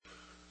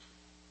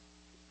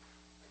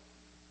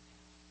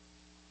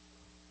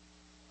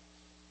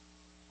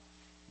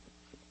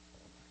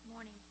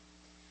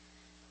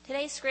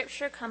Today's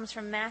scripture comes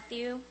from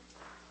Matthew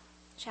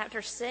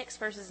chapter 6,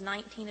 verses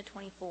 19 to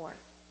 24.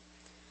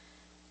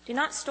 Do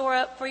not store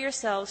up for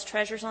yourselves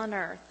treasures on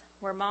earth,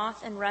 where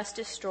moth and rust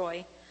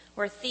destroy,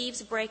 where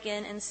thieves break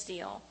in and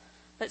steal.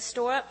 But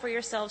store up for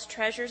yourselves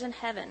treasures in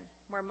heaven,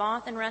 where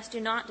moth and rust do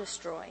not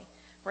destroy,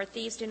 where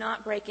thieves do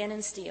not break in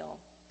and steal.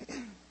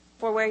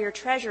 For where your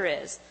treasure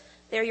is,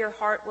 there your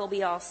heart will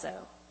be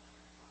also.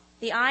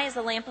 The eye is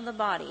the lamp of the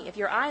body. If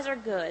your eyes are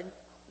good,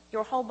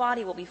 your whole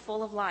body will be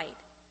full of light.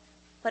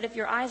 But if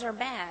your eyes are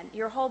bad,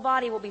 your whole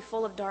body will be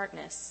full of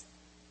darkness.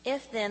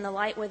 If then the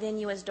light within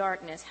you is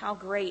darkness, how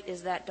great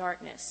is that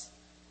darkness?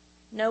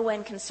 No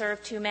one can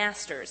serve two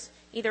masters.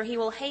 Either he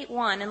will hate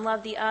one and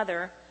love the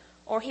other,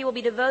 or he will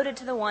be devoted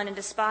to the one and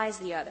despise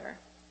the other.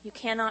 You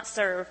cannot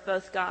serve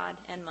both God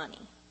and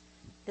money.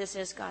 This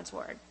is God's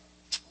word.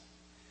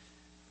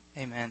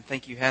 Amen.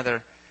 Thank you,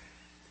 Heather.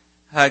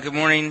 Good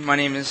morning. My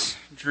name is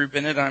Drew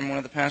Bennett. I'm one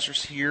of the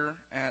pastors here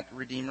at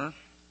Redeemer.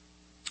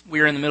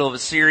 We are in the middle of a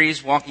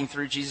series walking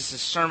through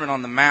Jesus' Sermon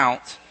on the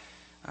Mount.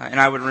 And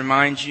I would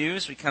remind you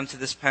as we come to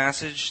this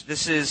passage,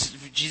 this is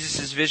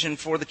Jesus' vision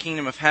for the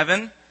kingdom of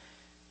heaven.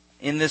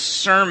 In this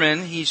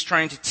sermon, he's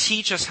trying to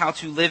teach us how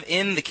to live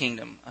in the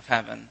kingdom of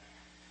heaven.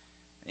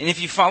 And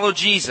if you follow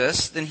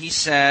Jesus, then he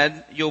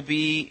said, you'll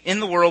be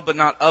in the world but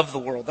not of the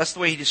world. That's the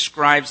way he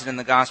describes it in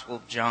the Gospel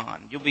of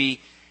John. You'll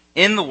be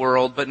in the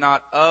world but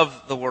not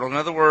of the world. In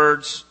other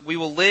words, we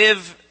will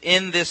live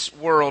in this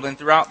world and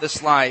throughout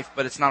this life,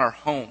 but it's not our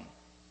home.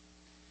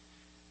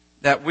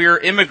 That we're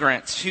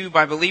immigrants who,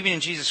 by believing in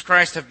Jesus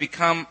Christ, have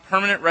become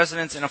permanent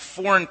residents in a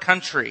foreign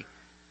country,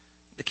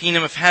 the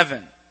kingdom of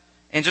heaven.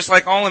 And just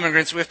like all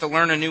immigrants, we have to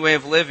learn a new way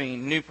of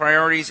living, new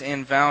priorities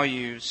and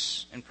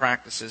values and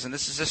practices. And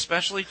this is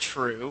especially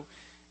true,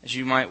 as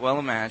you might well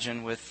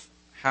imagine, with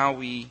how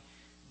we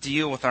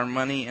deal with our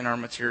money and our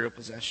material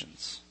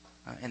possessions.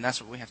 And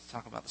that's what we have to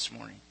talk about this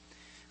morning.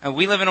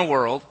 We live in a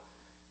world,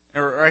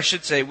 or I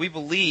should say, we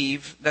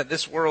believe that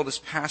this world is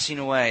passing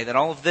away, that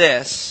all of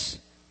this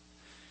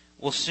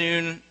will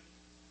soon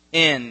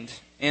end,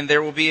 and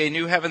there will be a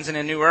new heavens and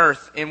a new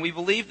earth. And we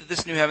believe that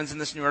this new heavens and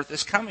this new earth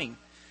is coming.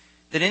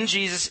 That in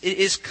Jesus, it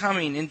is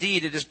coming.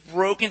 Indeed, it is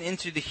broken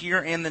into the here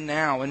and the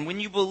now. And when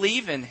you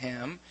believe in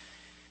Him,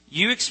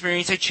 you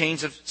experience a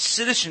change of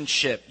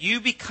citizenship.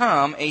 You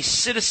become a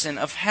citizen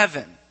of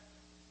heaven.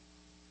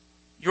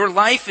 Your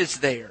life is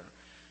there.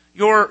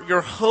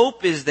 Your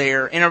hope is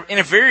there. In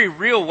a very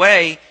real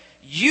way,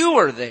 you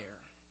are there,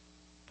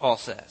 Paul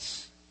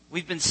says.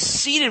 We've been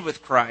seated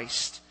with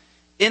Christ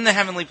in the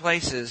heavenly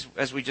places,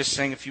 as we just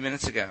sang a few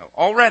minutes ago.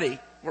 Already.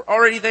 We're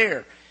already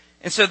there.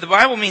 And so the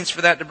Bible means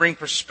for that to bring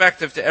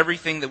perspective to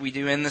everything that we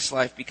do in this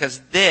life, because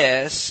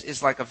this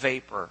is like a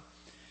vapor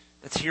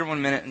that's here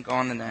one minute and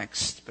gone the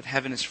next. But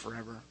heaven is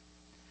forever.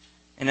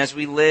 And as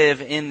we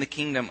live in the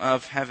kingdom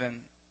of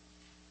heaven,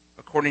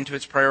 according to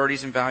its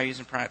priorities and values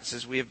and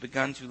practices, we have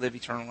begun to live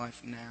eternal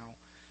life now.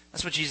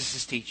 That's what Jesus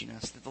is teaching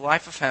us, that the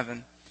life of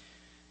heaven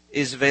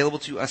is available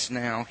to us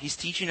now. He's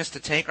teaching us to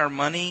take our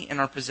money and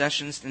our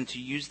possessions and to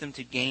use them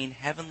to gain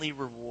heavenly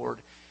reward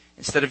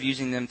instead of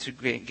using them to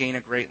gain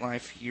a great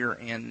life here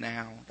and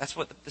now. That's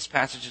what this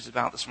passage is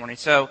about this morning.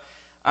 So,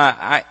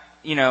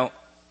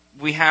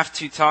 we have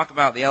to talk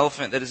about the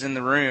elephant that is in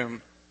the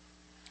room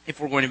if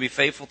we're going to be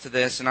faithful to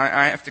this. And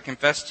I have to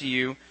confess to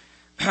you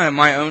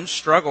my own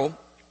struggle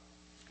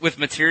with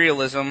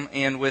materialism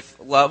and with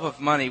love of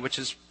money, which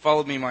has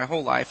followed me my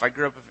whole life. I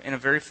grew up in a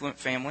very affluent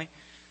family.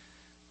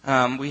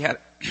 We had,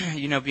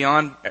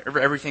 beyond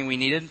everything we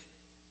needed,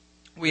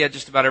 we had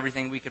just about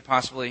everything we could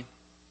possibly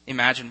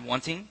imagine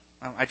wanting.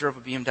 I drove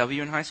a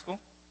BMW in high school.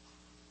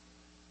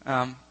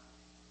 And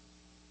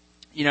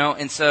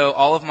so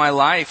all of my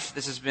life,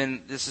 this has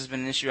been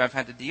an issue I've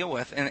had to deal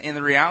with. And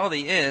the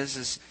reality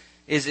is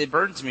it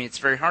burdens me. It's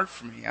very hard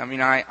for me. I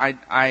mean,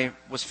 I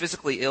was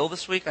physically ill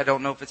this week. I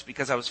don't know if it's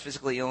because I was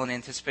physically ill in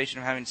anticipation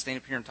of having to stand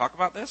up here and talk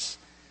about this.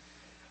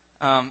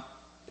 That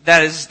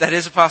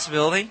is a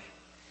possibility.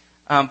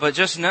 But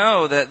just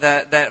know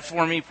that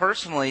for me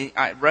personally,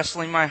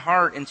 wrestling my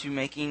heart into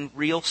making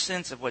real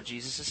sense of what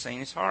Jesus is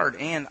saying is hard.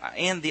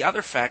 And the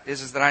other fact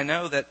is that I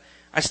know that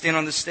I stand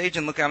on this stage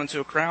and look out into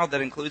a crowd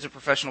that includes a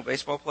professional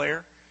baseball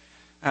player.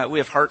 We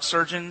have heart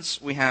surgeons.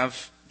 We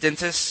have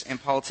dentists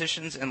and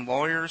politicians and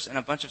lawyers and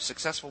a bunch of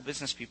successful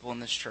business people in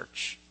this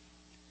church.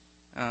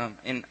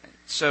 And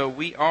so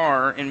we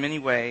are, in many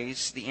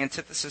ways, the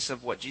antithesis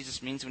of what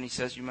Jesus means when he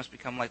says you must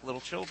become like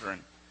little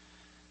children.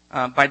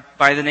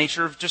 By the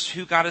nature of just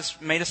who God has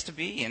made us to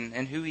be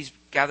and who He's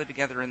gathered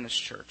together in this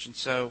church. And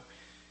so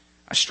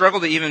I struggle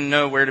to even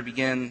know where to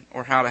begin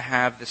or how to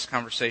have this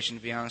conversation,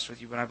 to be honest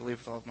with you, but I believe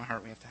with all of my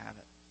heart we have to have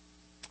it.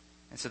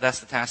 And so that's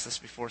the task that's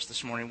before us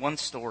this morning. One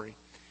story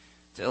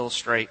to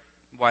illustrate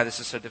why this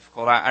is so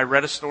difficult. I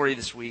read a story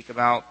this week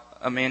about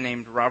a man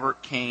named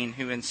Robert Kane,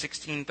 who in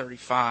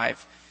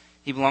 1635,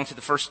 he belonged to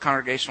the First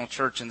Congregational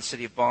Church in the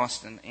city of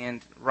Boston.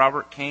 And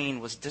Robert Kane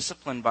was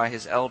disciplined by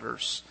his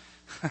elders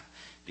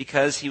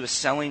because he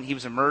was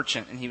a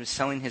merchant, and he was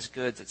selling his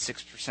goods at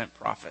 6%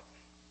 profit.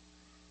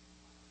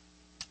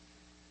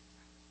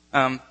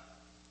 And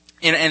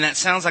that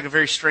sounds like a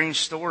very strange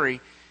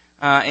story.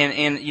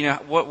 And you know,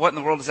 what in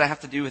the world does that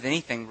have to do with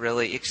anything,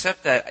 really?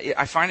 Except that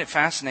I find it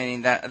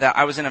fascinating that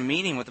I was in a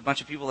meeting with a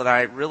bunch of people that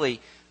I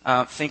really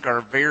think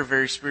are very,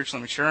 very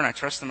spiritually mature, and I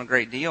trust them a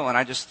great deal. And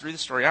I just threw the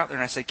story out there,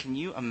 and I said, can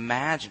you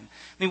imagine?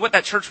 I mean, what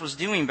that church was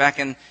doing back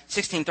in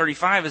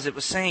 1635 is it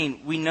was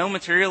saying, we know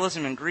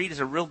materialism and greed is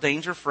a real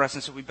danger for us,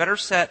 and so we better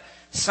set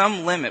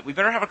some limit. We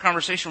better have a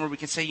conversation where we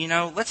can say, you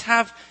know, let's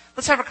have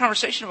a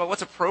conversation about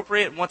what's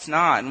appropriate and what's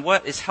not, and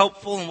what is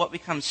helpful and what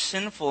becomes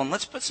sinful, and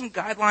let's put some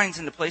guidelines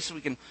into place so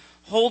we can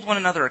hold one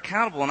another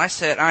accountable. And I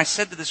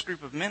said to this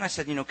group of men, I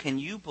said, you know, can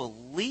you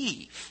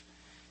believe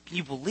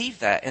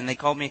that? And they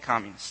called me a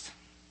communist.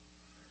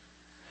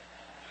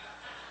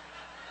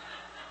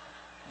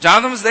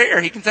 Jonathan was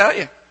there. He can tell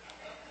you.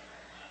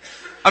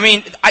 I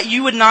mean,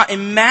 you would not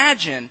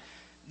imagine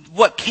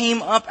what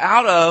came up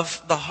out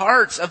of the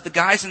hearts of the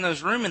guys in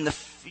those rooms. And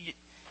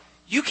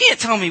you can't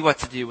tell me what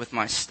to do with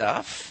my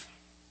stuff.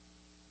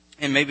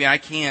 And maybe I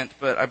can't,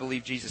 but I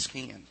believe Jesus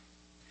can. And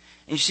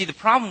you see, the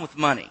problem with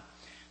money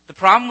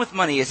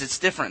is it's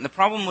different. The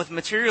problem with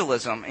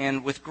materialism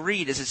and with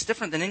greed is it's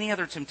different than any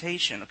other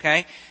temptation,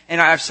 okay?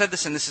 And I've said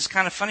this, and this is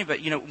kind of funny,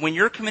 but you know, when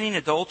you're committing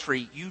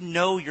adultery, you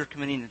know you're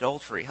committing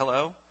adultery.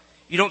 Hello?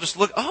 You don't just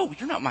look, oh,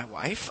 you're not my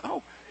wife.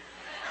 Oh.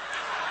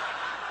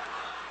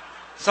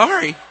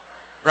 Sorry.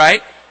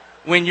 Right?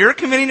 When you're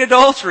committing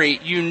adultery,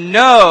 you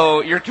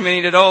know you're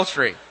committing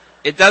adultery.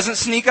 It doesn't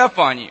sneak up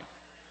on you.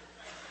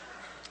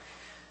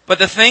 But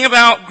the thing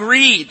about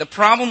greed, the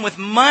problem with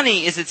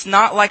money is it's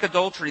not like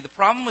adultery. The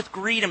problem with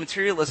greed and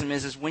materialism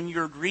is when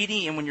you're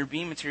greedy and when you're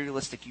being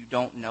materialistic, you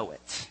don't know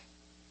it.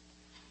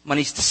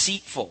 Money's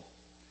deceitful.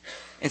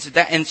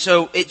 And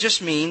so it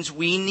just means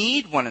we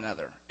need one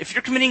another.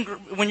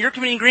 When you're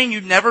committing greed,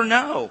 you never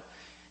know.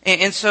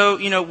 And so,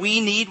 you know,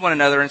 we need one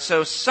another. And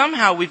so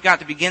somehow we've got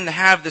to begin to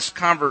have this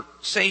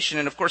conversation.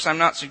 And of course, I'm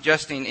not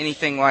suggesting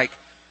anything like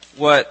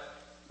what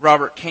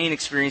Robert Kane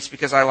experienced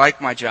because I like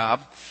my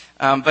job.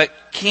 But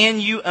can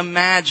you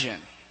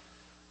imagine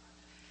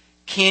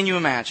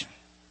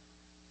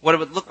what it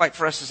would look like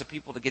for us as a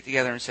people to get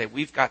together and say,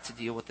 we've got to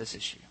deal with this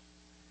issue.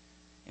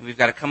 And we've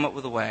got to come up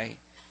with a way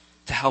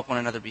to help one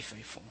another be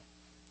faithful.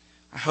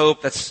 I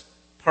hope that's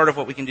part of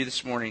what we can do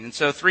this morning. And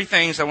so 3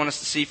 things I want us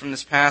to see from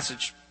this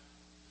passage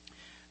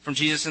from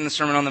Jesus in the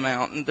Sermon on the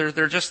Mount. And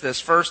they're just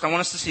this. First, I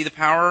want us to see the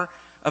power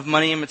of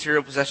money and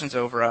material possessions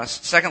over us.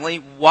 Secondly,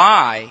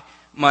 why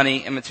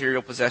money and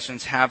material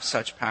possessions have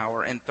such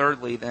power. And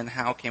thirdly, then,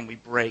 how can we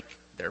break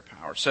their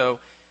power? So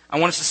I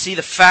want us to see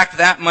the fact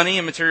that money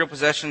and material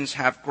possessions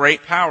have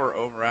great power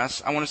over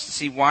us. I want us to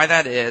see why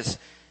that is,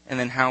 and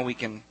then how we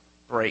can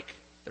break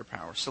their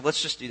power. So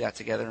let's just do that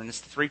together. And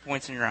it's the 3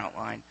 points in your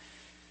outline.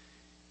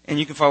 And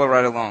you can follow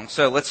right along.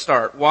 So let's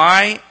start.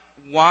 What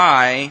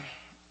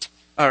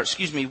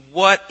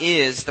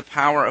is the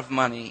power of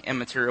money and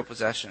material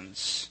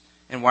possessions?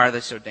 And why are they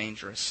so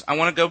dangerous? I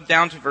want to go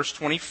down to verse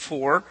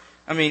 24.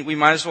 I mean, we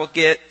might as well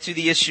get to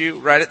the issue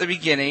right at the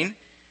beginning.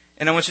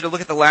 And I want you to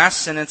look at the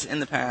last sentence in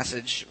the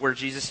passage where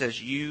Jesus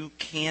says, you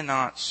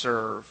cannot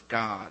serve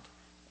God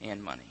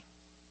and money.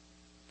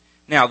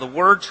 Now, the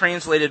word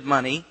translated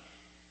money,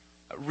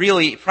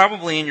 really,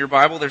 probably in your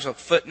Bible, there's a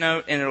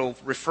footnote and it'll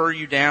refer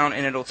you down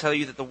and it'll tell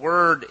you that the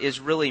word is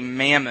really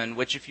mammon,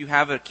 which if you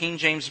have a King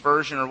James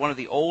Version or one of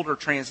the older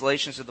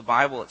translations of the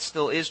Bible, it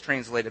still is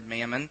translated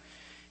mammon.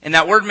 And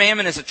that word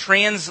mammon is a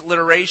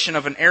transliteration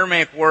of an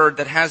Aramaic word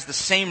that has the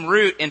same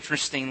root,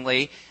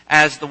 interestingly,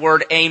 as the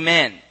word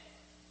amen.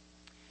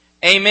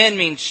 Amen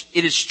means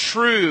it is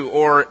true,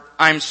 or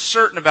I'm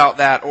certain about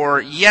that, or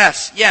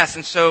yes.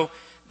 And so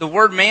the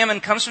word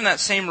mammon comes from that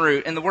same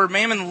root, and the word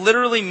mammon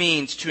literally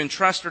means to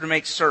entrust or to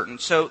make certain.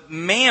 So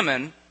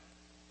mammon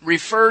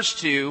refers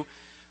to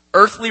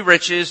earthly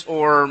riches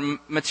or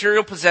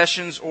material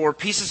possessions or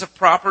pieces of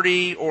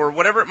property or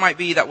whatever it might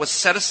be that was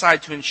set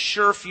aside to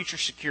ensure future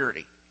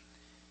security.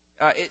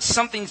 It's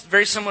something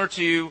very similar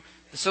to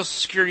the Social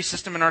Security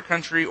system in our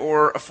country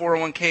or a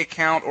 401k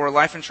account or a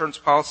life insurance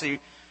policy,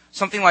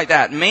 something like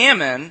that.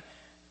 Mammon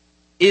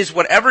is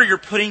whatever you're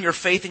putting your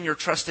faith and your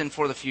trust in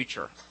for the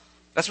future.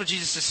 That's what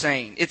Jesus is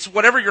saying. It's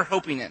whatever you're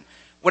hoping in,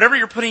 whatever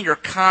you're putting your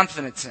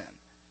confidence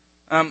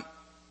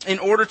in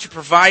order to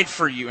provide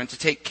for you and to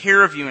take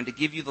care of you and to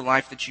give you the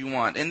life that you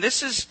want. And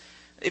this is,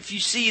 if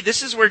you see,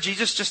 this is where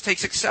Jesus just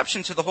takes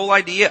exception to the whole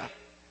idea.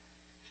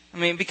 I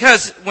mean,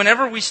 because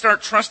whenever we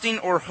start trusting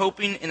or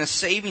hoping in a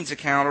savings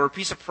account or a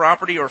piece of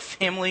property or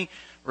family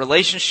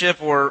relationship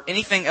or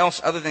anything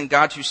else other than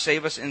God to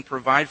save us and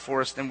provide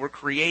for us, then we're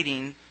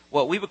creating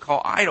what we would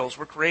call idols.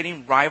 We're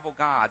creating rival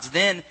gods.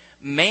 Then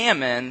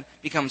mammon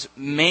becomes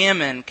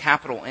mammon,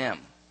 capital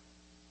M.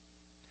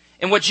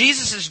 And what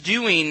Jesus is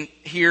doing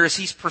here is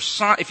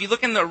if you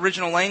look in the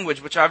original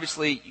language, which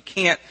obviously you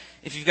can't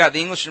if you've got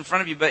the English in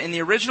front of you, but in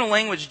the original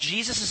language,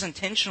 Jesus is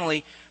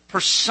intentionally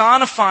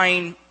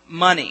personifying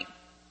money.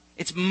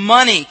 It's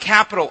money,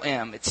 capital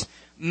M. It's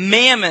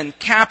mammon,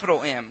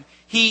 capital M.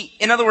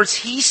 In other words,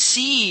 he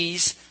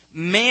sees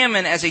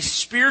Mammon as a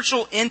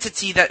spiritual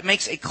entity that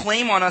makes a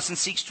claim on us and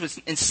seeks to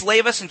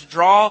enslave us and to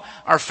draw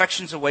our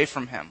affections away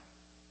from him.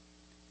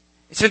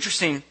 It's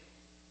interesting.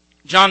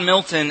 John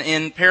Milton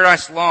in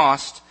Paradise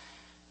Lost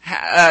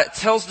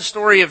tells the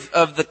story of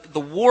the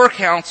war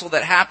council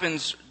that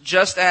happens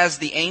just as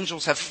the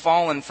angels have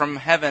fallen from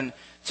heaven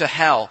to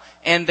hell.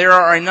 And there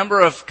are a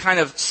number of kind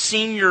of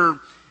senior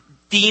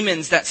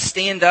demons that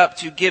stand up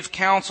to give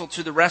counsel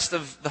to the rest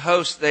of the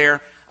host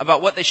there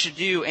about what they should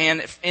do.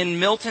 And in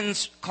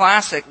Milton's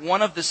classic,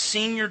 one of the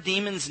senior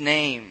demons'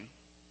 name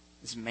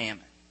is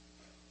Mammon.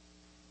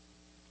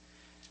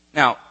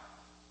 Now,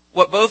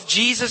 what both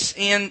Jesus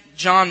and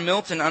John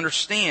Milton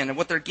understand, and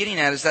what they're getting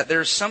at, is that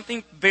there's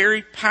something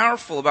very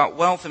powerful about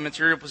wealth and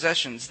material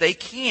possessions. They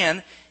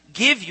can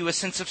give you a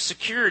sense of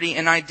security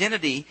and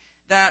identity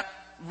that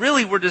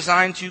really we're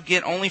designed to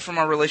get only from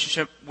our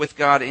relationship with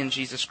God in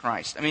Jesus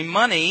Christ. I mean,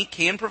 money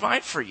can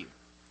provide for you.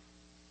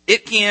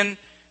 It can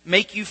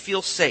make you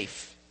feel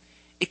safe.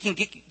 It can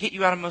get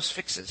you out of most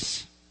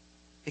fixes.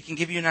 It can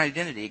give you an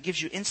identity. It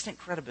gives you instant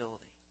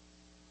credibility.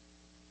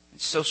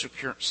 It's social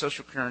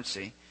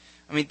currency.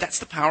 I mean, that's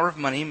the power of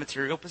money and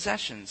material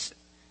possessions.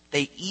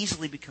 They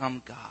easily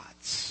become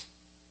gods.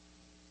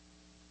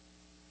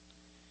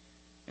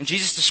 And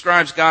Jesus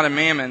describes God and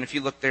Mammon, if you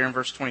look there in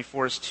verse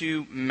 24, as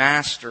two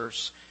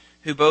masters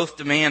who both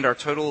demand our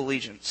total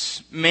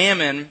allegiance.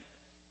 Mammon,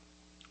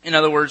 in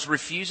other words,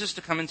 refuses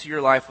to come into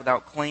your life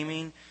without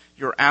claiming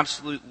your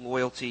absolute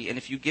loyalty. And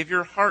if you give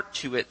your heart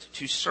to it,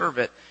 to serve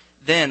it,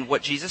 then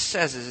what Jesus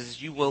says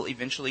is you will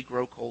eventually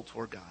grow cold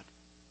toward God.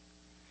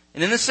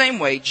 And in the same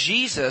way,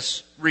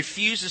 Jesus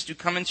refuses to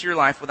come into your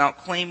life without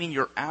claiming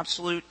your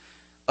absolute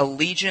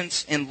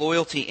allegiance and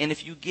loyalty. And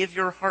if you give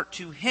your heart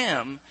to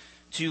him,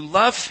 to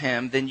love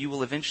him, then you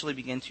will eventually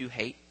begin to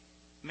hate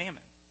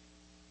Mammon.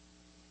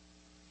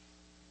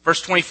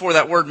 Verse 24,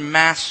 that word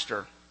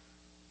master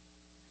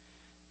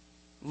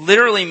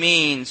literally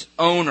means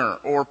owner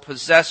or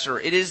possessor.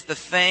 It is the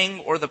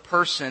thing or the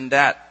person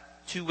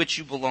that to which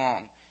you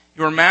belong.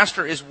 Your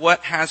master is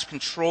what has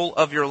control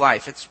of your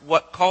life. It's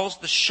what calls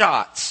the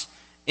shots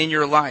in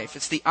your life.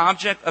 It's the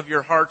object of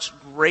your heart's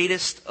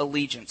greatest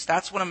allegiance.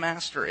 That's what a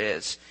master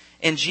is.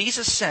 And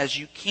Jesus says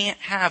you can't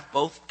have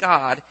both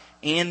God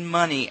and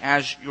money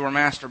as your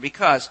master,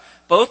 because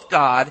both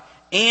God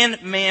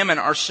and Mammon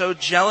are so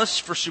jealous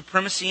for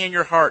supremacy in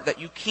your heart that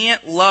you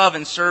can't love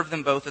and serve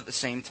them both at the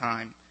same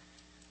time.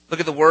 Look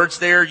at the words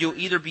there. You'll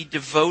either be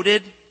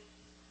devoted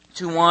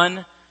to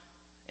one,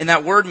 and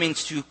that word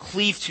means to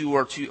cleave to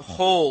or to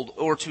hold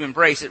or to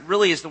embrace. It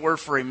really is the word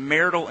for a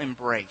marital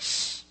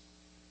embrace.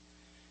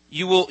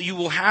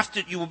 You'll have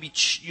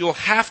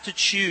to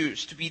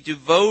choose to be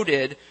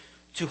devoted,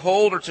 to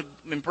hold or to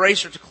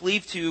embrace or to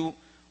cleave to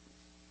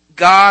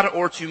God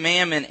or to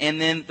Mammon,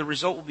 and then the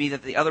result will be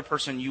that the other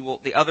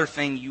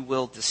thing you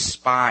will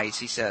despise,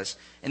 he says.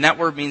 And that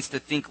word means to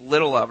think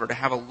little of or to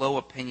have a low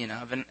opinion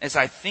of. And as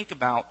I think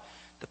about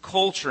the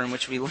culture in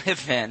which we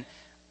live in,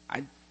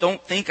 I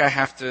don't think I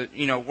have to,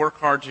 work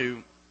hard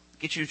to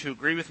get you to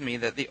agree with me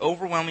that the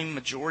overwhelming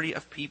majority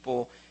of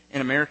people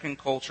in American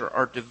culture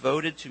are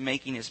devoted to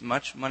making as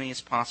much money as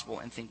possible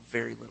and think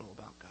very little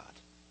about God.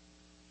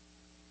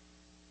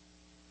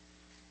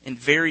 And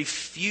very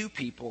few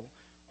people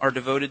are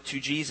devoted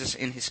to Jesus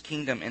and his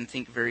kingdom and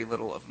think very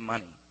little of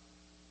money.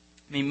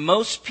 I mean,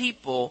 most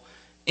people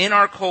in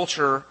our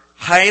culture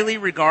highly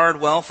regard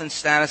wealth and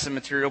status and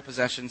material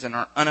possessions and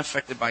are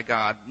unaffected by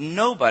God.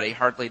 Nobody,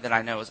 hardly that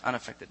I know, is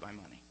unaffected by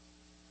money.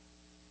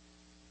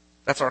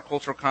 That's our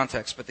cultural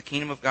context, but the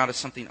kingdom of God is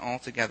something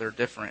altogether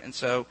different. And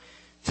so,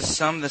 to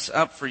sum this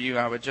up for you,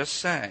 I would just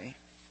say,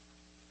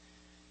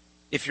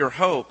 if your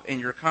hope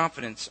and your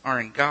confidence are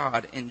in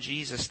God and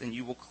Jesus, then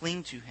you will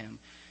cling to him.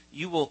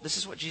 This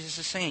is what Jesus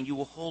is saying, you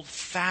will hold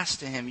fast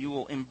to him. You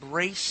will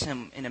embrace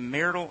him in a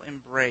marital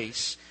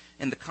embrace.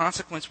 And the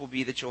consequence will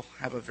be that you'll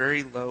have a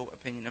very low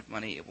opinion of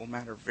money. It will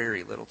matter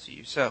very little to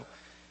you. So,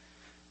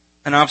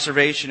 an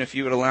observation, if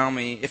you would allow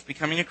me, if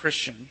becoming a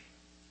Christian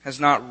has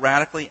not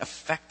radically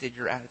affected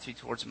your attitude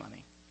towards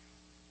money,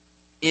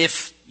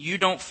 if you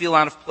don't feel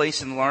out of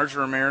place in the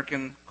larger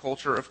American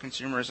culture of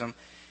consumerism,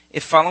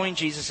 if following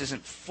Jesus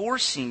isn't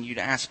forcing you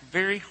to ask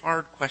very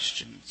hard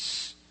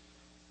questions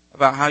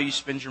about how you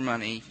spend your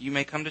money, you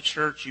may come to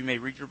church, you may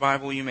read your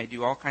Bible, you may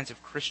do all kinds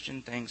of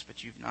Christian things,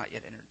 but you've not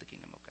yet entered the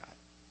kingdom of God.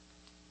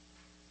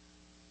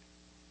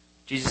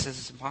 Jesus says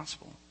it's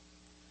impossible.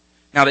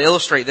 Now, to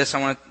illustrate this, I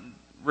want to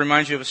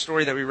remind you of a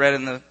story that we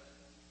read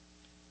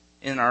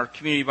in our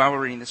community Bible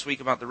reading this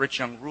week about the rich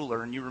young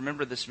ruler. And you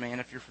remember this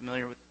man if you're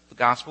familiar with the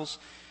Gospels.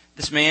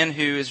 This man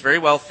who is very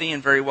wealthy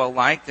and very well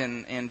liked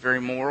and very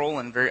moral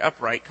and very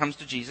upright comes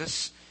to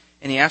Jesus.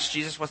 And he asks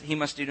Jesus what he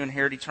must do to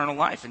inherit eternal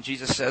life. And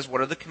Jesus says,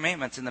 what are the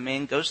commandments? And the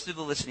man goes through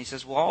the list and he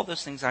says, well, all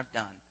those things I've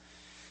done.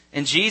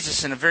 And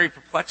Jesus, in a very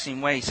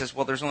perplexing way, he says,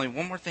 well, there's only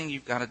one more thing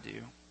you've got to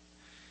do.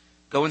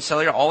 Go and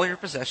sell all your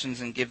possessions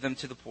and give them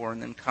to the poor,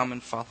 and then come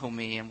and follow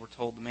me. And we're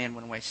told the man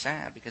went away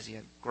sad because he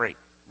had great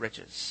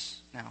riches.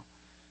 Now,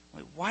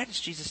 why does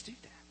Jesus do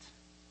that?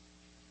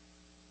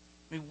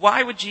 I mean,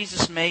 why would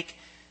Jesus make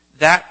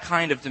that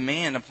kind of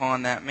demand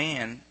upon that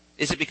man?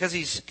 Is it because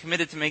he's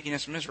committed to making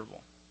us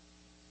miserable?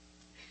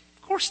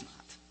 Of course not.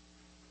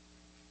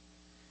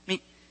 I mean,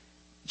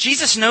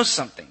 Jesus knows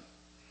something.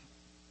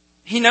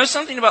 He knows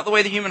something about the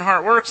way the human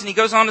heart works, and he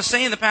goes on to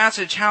say in the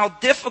passage, how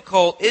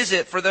difficult is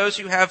it for those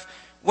who have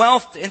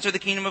wealth to enter the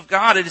kingdom of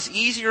God? It is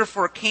easier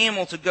for a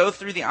camel to go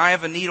through the eye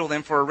of a needle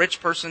than for a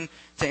rich person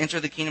to enter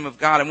the kingdom of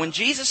God. And when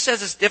Jesus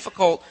says it's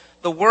difficult,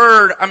 the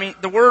word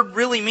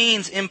really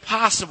means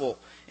impossible.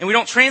 And we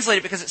don't translate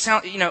it because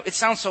it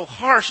sounds so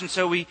harsh, and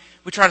so we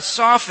try to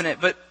soften it.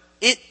 But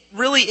it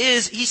really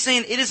is, he's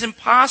saying it is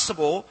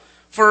impossible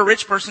for a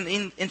rich person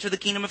to enter the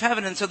kingdom of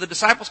heaven. And so the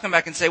disciples come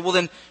back and say, well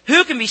then,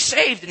 who can be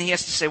saved? And he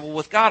has to say, well,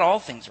 with God all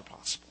things are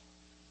possible.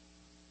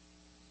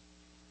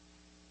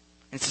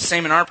 And it's the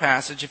same in our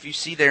passage. If you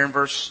see there in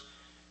verse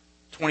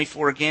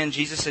 24 again,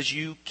 Jesus says,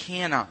 you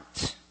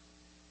cannot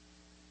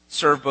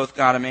serve both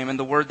God and mammon.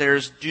 The word there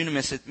is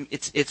dunamis.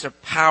 It's a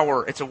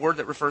power. It's a word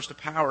that refers to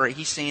power.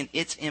 He's saying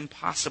it's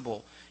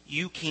impossible.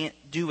 You can't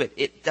do it.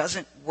 It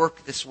doesn't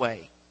work this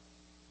way.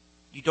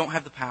 You don't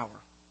have the power.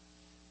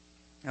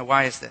 Now,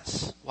 why is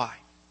this? Why?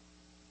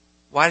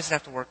 Why does it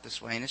have to work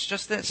this way? And it's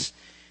just this.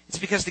 It's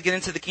because to get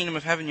into the kingdom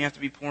of heaven, you have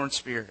to be poor in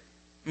spirit.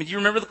 I mean, do you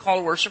remember the call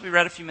to worship we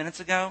read a few minutes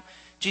ago?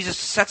 Jesus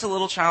sets a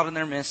little child in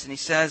their midst, and he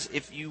says,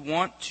 if you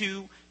want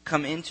to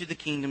come into the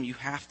kingdom, you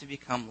have to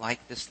become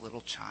like this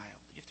little child.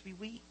 You have to be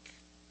weak.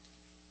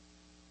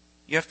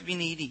 You have to be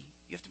needy.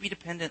 You have to be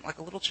dependent, like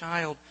a little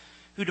child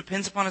who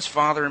depends upon his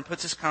father and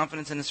puts his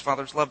confidence in his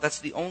father's love. That's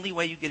the only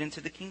way you get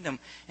into the kingdom.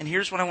 And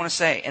here's what I want to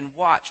say. And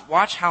watch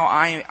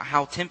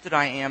how tempted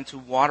I am to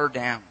water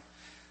down.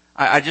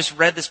 I just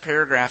read this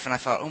paragraph and I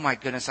thought, oh my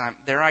goodness,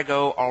 there I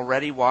go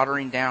already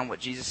watering down what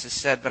Jesus has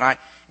said. But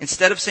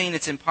instead of saying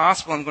it's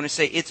impossible, I'm going to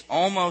say it's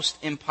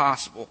almost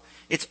impossible.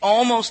 It's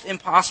almost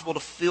impossible to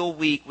feel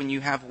weak when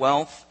you have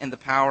wealth and the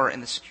power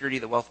and the security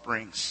that wealth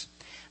brings.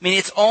 I mean,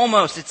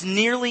 it's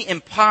nearly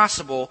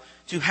impossible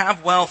to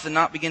have wealth and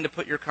not begin to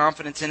put your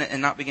confidence in it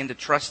and not begin to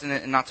trust in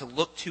it and not to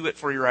look to it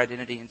for your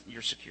identity and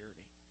your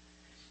security.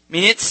 I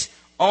mean, it's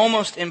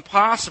almost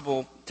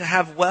impossible to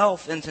have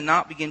wealth and to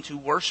not begin to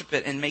worship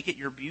it and make it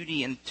your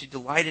beauty and to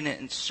delight in it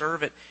and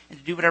serve it and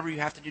to do whatever you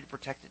have to do to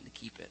protect it and to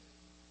keep it.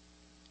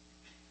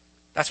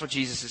 That's what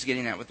Jesus is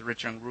getting at with the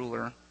rich young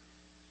ruler.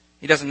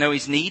 He doesn't know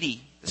he's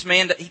needy. This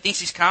man, he thinks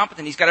he's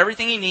competent. He's got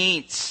everything he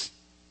needs.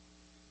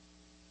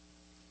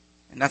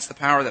 And that's the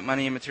power that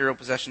money and material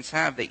possessions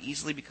have. They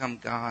easily become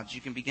gods.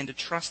 You can begin to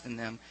trust in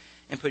them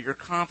and put your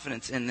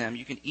confidence in them.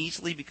 You can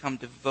easily become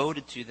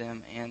devoted to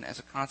them and, as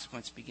a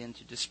consequence, begin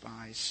to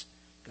despise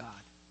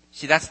God.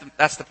 See, that's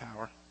the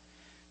power.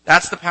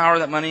 That's the power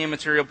that money and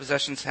material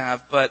possessions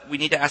have. But we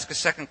need to ask a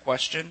second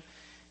question.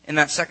 And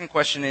that second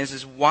question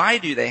is why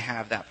do they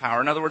have that power?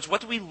 In other words,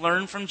 what do we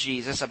learn from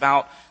Jesus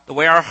about the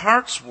way our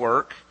hearts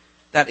work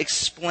that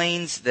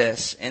explains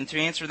this? And to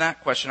answer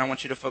that question, I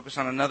want you to focus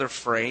on another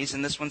phrase,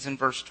 and this one's in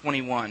verse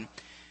 21.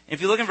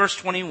 If you look in verse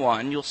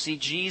 21, you'll see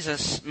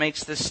Jesus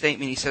makes this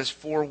statement. He says,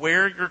 "For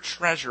where your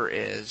treasure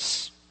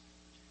is,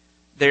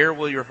 there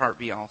will your heart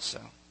be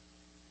also."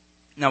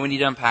 Now we need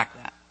to unpack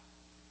that.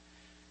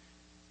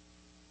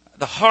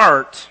 The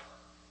heart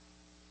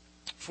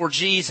for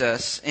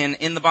Jesus and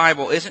in the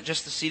Bible isn't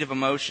just the seat of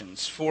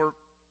emotions. For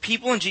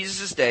people in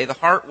Jesus' day, the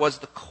heart was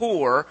the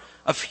core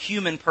of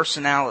human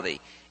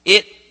personality.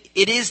 It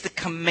is the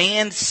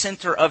command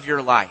center of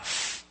your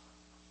life.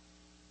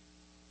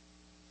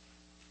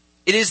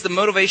 It is the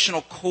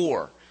motivational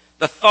core,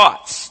 the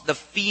thoughts, the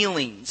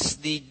feelings,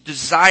 the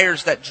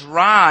desires that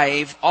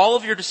drive all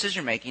of your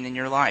decision making in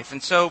your life.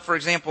 And so, for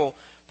example,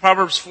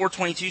 Proverbs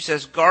 4:22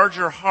 says, "Guard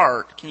your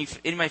heart." Can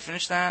anybody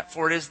finish that?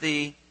 For it is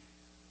the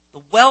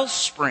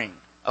wellspring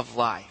of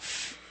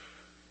life.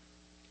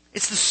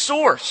 It's the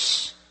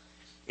source.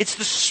 It's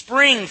the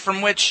spring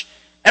from which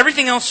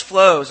everything else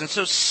flows. And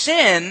so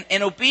sin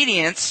and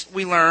obedience,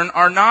 we learn,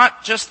 are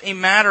not just a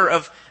matter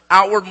of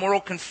outward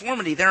moral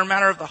conformity. They're a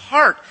matter of the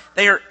heart.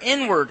 They are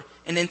inward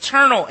and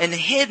internal and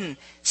hidden.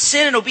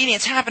 Sin and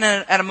obedience happen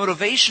at a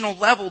motivational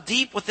level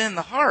deep within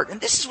the heart.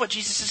 And this is what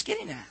Jesus is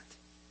getting at.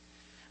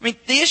 I mean,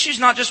 the issue is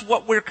not just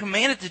what we're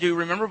commanded to do,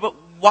 remember, but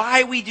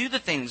why we do the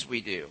things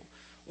we do.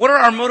 What are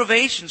our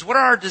motivations? What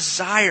are our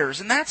desires?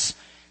 And that's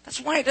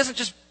why it doesn't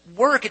just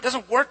work. It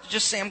doesn't work to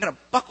just say, I'm going to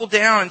buckle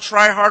down and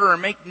try harder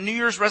and make New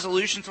Year's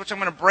resolutions, which I'm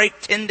going to break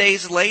 10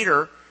 days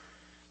later.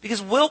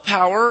 Because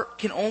willpower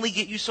can only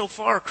get you so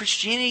far.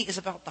 Christianity is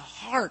about the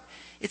heart.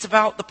 It's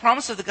about the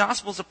promise of the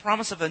gospel is a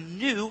promise of a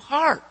new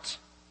heart.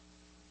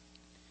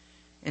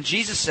 And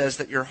Jesus says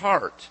that your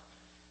heart,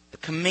 the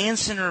command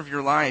center of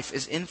your life,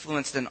 is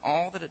influenced in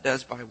all that it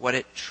does by what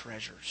it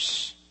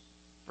treasures.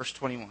 Verse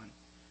 21.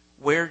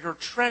 Where your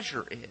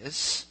treasure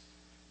is,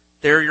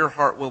 there your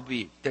heart will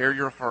be. There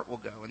your heart will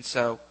go. And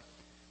so,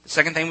 the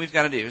second thing we've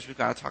got to do is we've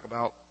got to talk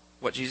about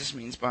what Jesus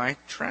means by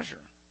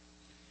treasure.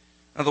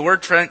 Now, the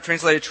word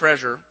translated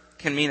treasure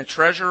can mean a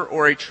treasure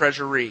or a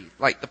treasury,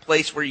 like the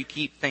place where you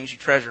keep things you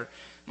treasure.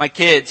 My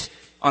kids,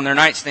 on their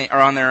nightstand or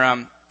on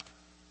their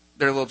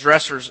their little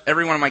dressers,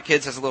 every one of my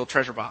kids has a little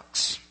treasure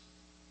box.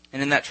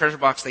 And in that treasure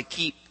box, they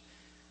keep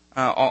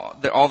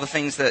all the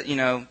things that,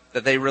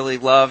 that they really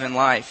love in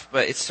life.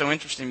 But it's so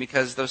interesting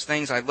because those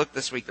things, I looked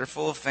this week, they're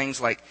full of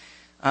things like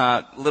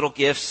little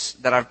gifts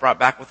that I've brought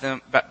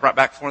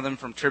back for them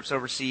from trips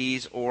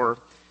overseas, or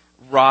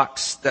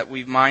rocks that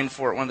we've mined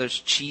for at one of those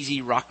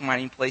cheesy rock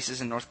mining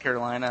places in North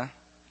Carolina.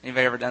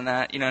 Anybody ever done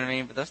that? You know what I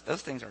mean? But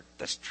those things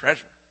that's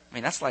treasure. I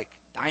mean, that's like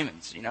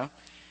diamonds,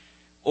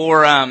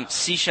 Or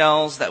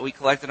seashells that we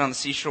collected on the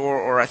seashore,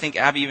 or I think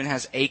Abby even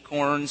has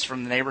acorns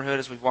from the neighborhood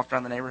as we've walked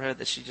around the neighborhood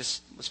that she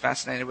just was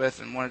fascinated with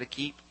and wanted to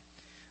keep.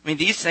 I mean,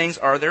 these things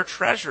are their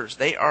treasures.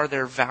 They are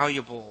their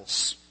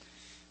valuables.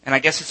 And I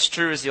guess it's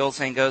true, as the old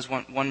saying goes,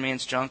 one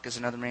man's junk is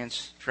another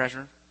man's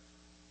treasure.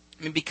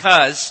 I mean,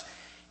 because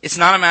it's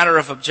not a matter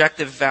of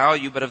objective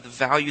value, but of the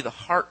value the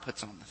heart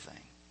puts on the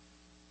thing.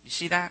 You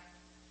see that?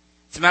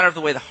 It's a matter of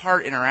the way the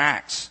heart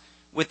interacts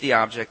with the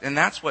object, and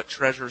that's what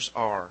treasures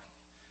are.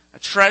 A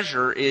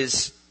treasure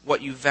is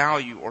what you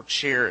value or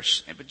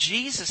cherish. But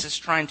Jesus is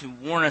trying to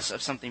warn us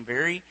of something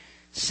very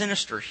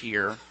sinister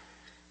here,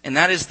 and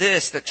that is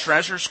this, that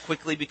treasures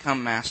quickly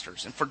become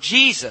masters. And for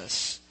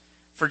Jesus,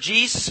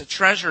 a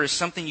treasure is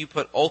something you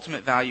put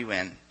ultimate value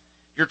in.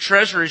 Your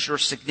treasure is your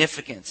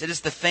significance. It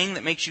is the thing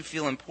that makes you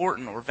feel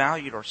important or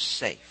valued or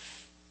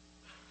safe.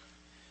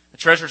 The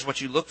treasure is what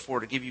you look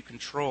for to give you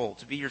control,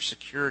 to be your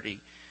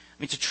security.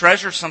 I mean, to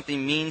treasure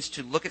something means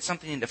to look at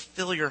something and to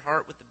fill your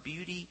heart with the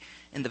beauty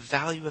and the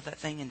value of that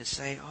thing, and to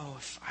say, oh,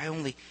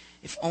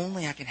 if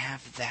only I can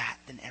have that,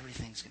 then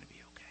everything's going to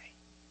be okay.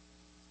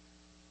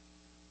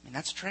 I mean,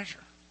 that's treasure.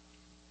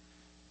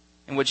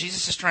 And what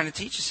Jesus is trying to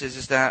teach us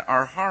is that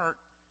our heart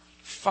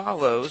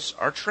follows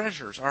our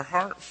treasures. Our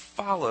heart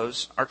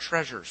follows our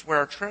treasures. Where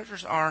our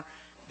treasures are,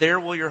 there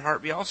will your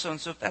heart be also. And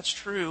so if that's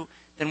true,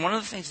 then one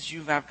of the things that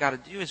you've got to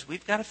do is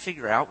we've got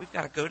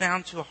to go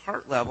down to a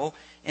heart level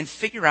and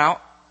figure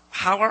out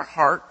how our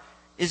heart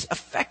is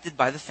affected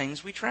by the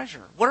things we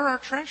treasure. What are our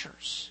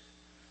treasures?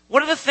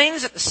 What are the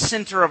things at the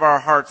center of our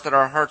hearts that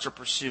our hearts are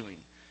pursuing?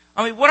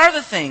 I mean, what are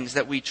the things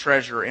that we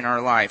treasure in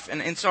our life?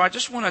 And so I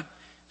just want to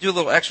do a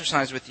little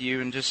exercise with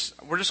you, and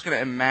we're just going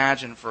to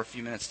imagine for a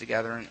few minutes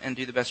together and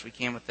do the best we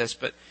can with this.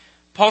 But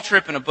Paul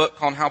Tripp, in a book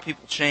called How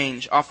People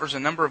Change, offers a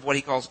number of what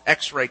he calls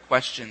X-ray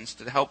questions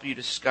to help you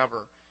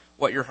discover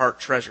what your heart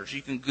treasures.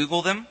 You can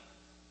Google them,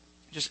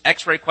 just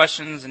X-ray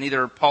questions, and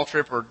either Paul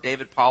Tripp or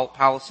David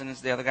Powlison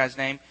is the other guy's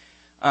name.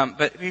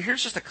 But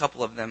here's just a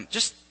couple of them.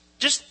 Just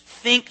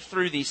think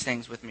through these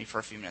things with me for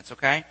a few minutes,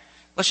 okay?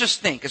 Let's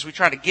just think as we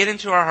try to get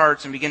into our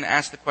hearts and begin to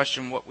ask the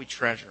question, what we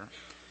treasure.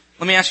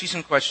 Let me ask you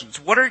some questions.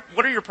 What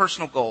are your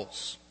personal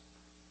goals?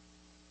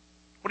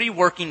 What are you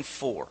working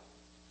for?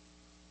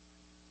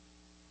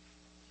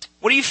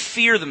 What do you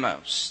fear the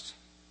most?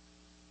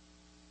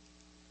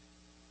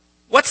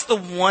 What's the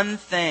one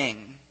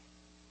thing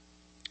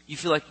you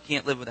feel like you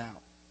can't live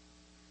without?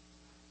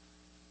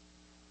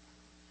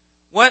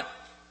 What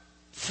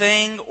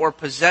thing or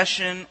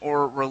possession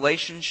or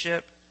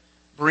relationship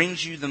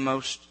brings you the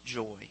most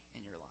joy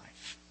in your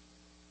life?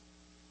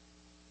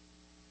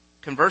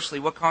 Conversely,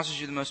 what causes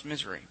you the most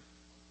misery?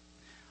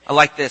 I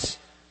like this.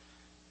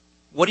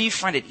 What do you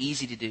find it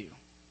easy to do?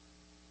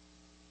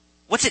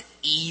 What's it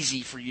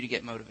easy for you to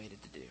get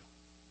motivated to do?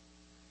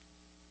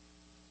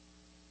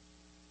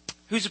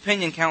 Whose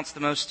opinion counts the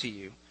most to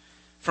you?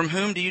 From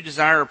whom do you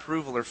desire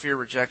approval or fear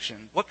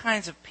rejection? What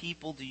kinds of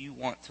people do you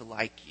want to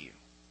like you?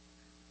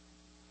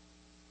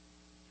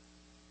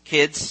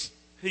 Kids,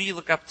 who do you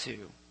look up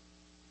to?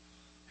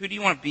 Who do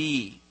you want to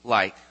be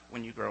like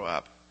when you grow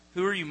up?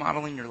 Who are you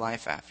modeling your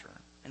life after,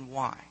 and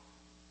why?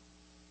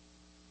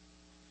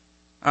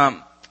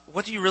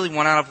 What do you really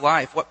want out of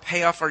life? What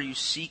payoff are you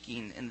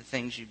seeking in the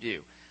things you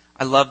do?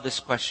 I love this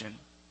question.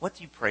 What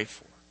do you pray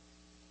for?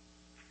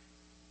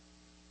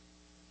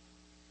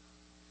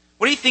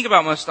 What do you think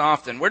about most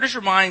often? Where does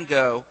your mind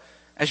go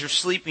as you're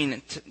sleeping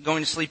and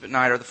going to sleep at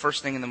night or the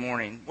first thing in the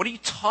morning? What do you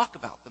talk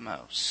about the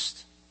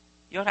most?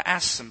 You ought to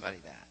ask somebody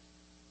that.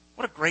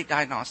 What a great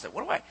diagnostic.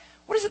 What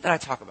is it that I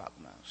talk about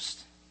the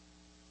most?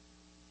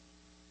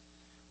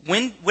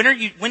 When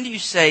do you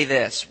say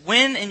this?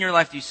 When in your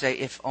life do you say,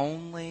 if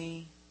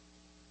only?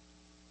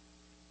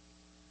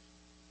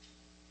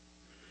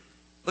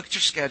 Look at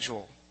your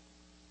schedule.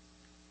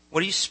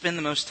 What do you spend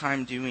the most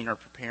time doing or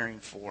preparing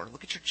for?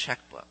 Look at your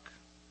checkbook.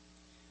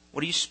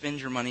 What do you spend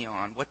your money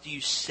on? What do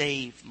you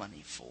save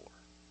money for?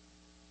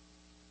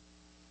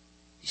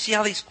 You see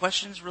how these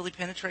questions really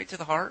penetrate to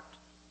the heart?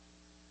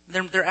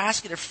 They're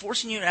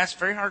forcing you to ask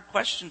very hard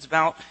questions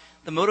about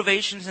the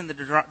motivations and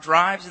the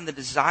drives and the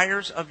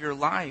desires of your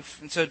life.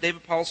 And so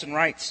David Powlison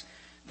writes,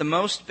 the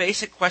most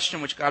basic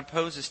question which God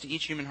poses to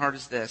each human heart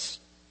is this: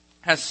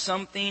 has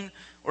something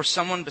or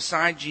someone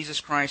beside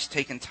Jesus Christ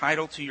taken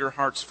title to your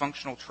heart's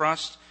functional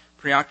trust,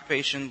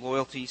 preoccupation,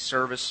 loyalty,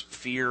 service,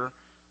 fear,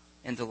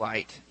 and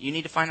delight? You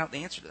need to find out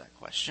the answer to that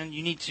question.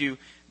 You need to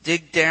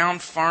dig down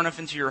far enough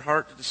into your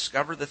heart to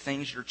discover the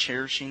things you're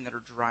cherishing that are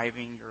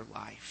driving your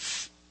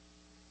life.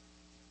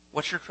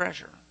 What's your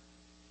treasure?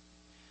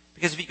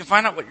 Because if you can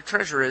find out what your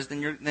treasure is,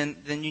 then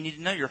you need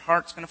to know your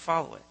heart's going to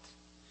follow it.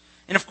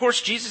 And of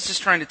course, Jesus is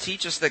trying to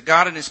teach us that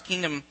God and His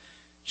kingdom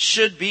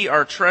should be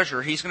our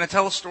treasure. He's going to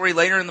tell a story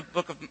later in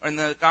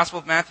the Gospel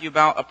of Matthew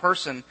about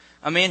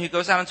a man who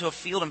goes out into a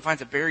field and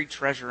finds a buried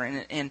treasure.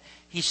 And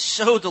he's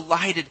so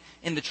delighted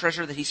in the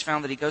treasure that he's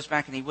found that he goes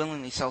back and he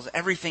willingly sells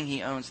everything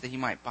he owns that he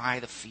might buy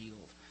the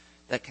field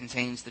that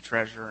contains the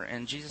treasure.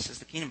 And Jesus says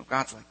the kingdom of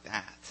God's like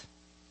that.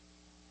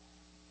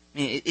 I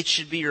mean, it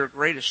should be your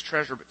greatest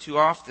treasure, but too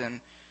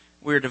often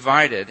we're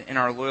divided in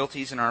our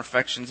loyalties and our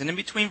affections. And in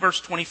between verse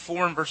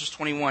 24 and verses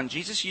 21,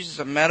 Jesus uses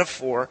a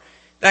metaphor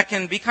that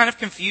can be kind of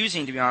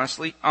confusing, to be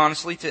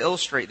honestly, to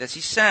illustrate this.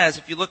 He says,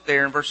 if you look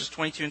there in verses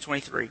 22 and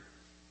 23,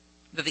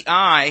 that the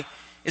eye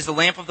is the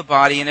lamp of the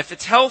body, and if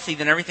it's healthy,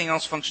 then everything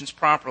else functions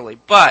properly.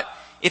 But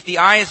if the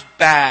eye is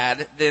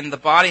bad, then the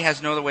body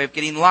has no other way of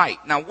getting light.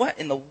 Now, what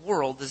in the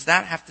world does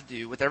that have to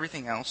do with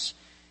everything else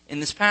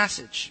in this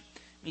passage?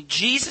 I mean,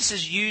 Jesus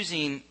is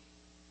using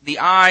the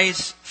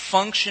eye's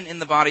function in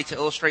the body to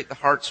illustrate the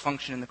heart's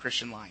function in the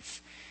Christian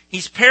life.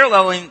 He's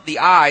paralleling the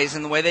eyes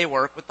and the way they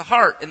work with the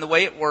heart and the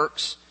way it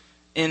works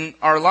in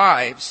our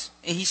lives.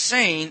 And he's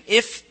saying,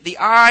 if the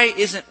eye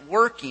isn't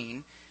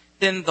working,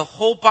 then the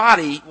whole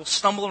body will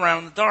stumble around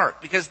in the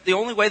dark. Because the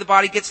only way the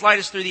body gets light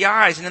is through the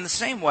eyes. And in the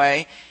same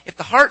way, if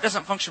the heart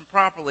doesn't function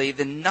properly,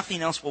 then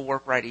nothing else will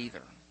work right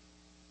either.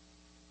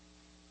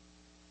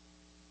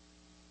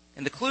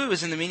 And the clue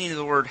is in the meaning of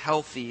the word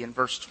healthy in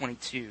verse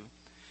 22.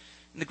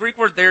 And the Greek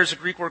word there is a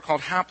Greek word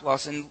called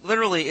haplos, and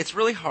literally it's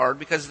really hard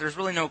because there's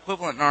really no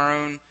equivalent in our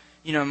own,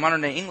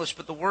 modern day English,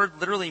 but the word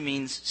literally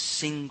means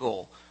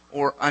single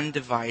or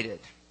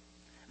undivided.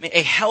 I mean,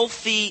 a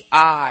healthy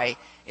eye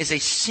is a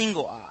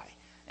single eye.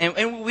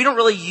 And we don't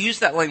really use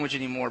that language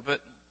anymore,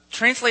 but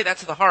translate that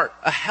to the heart.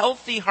 A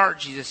healthy heart,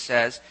 Jesus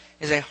says,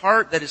 is a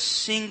heart that is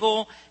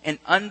single and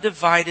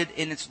undivided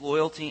in its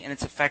loyalty and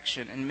its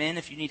affection. And men,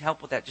 if you need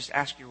help with that, just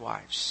ask your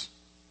wives.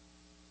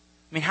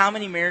 I mean, how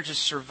many marriages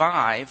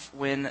survive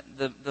when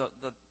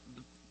the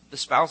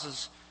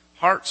spouse's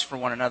hearts for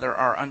one another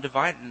are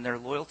undivided and their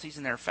loyalties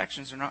and their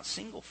affections are not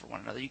single for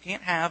one another? You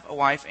can't have a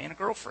wife and a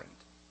girlfriend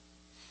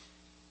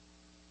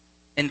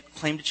and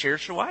claim to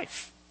cherish your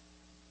wife.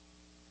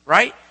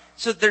 Right?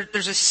 So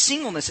there's a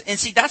singleness. And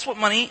see, that's what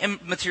money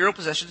and material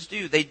possessions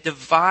do. They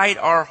divide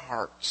our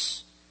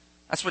hearts.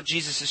 That's what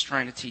Jesus is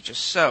trying to teach us.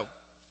 So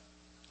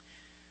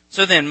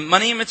then,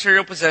 money and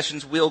material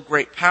possessions wield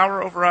great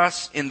power over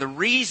us, and the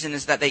reason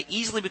is that they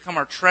easily become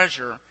our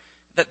treasure,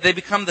 that they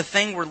become the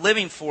thing we're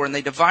living for, and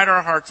they divide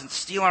our hearts and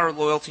steal our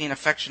loyalty and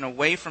affection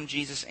away from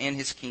Jesus and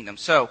His kingdom.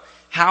 So,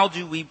 how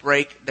do we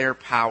break their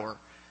power?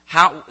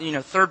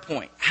 Third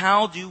point,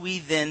 how do we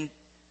then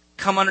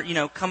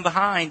come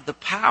behind the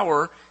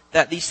power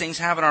that these things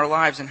have in our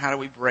lives, and how do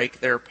we break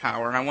their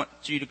power? And I want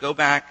you to go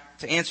back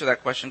to answer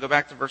that question. Go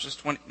back to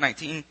verses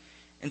 19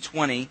 and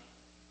 20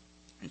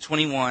 and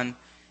 21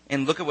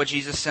 and look at what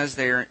Jesus says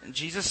there.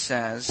 Jesus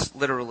says,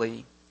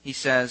 literally, He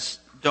says,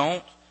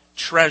 don't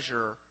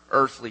treasure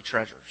earthly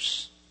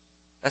treasures.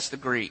 That's the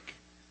Greek.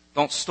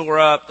 Don't store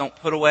up, don't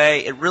put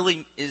away. It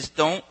really is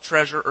don't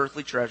treasure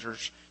earthly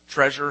treasures,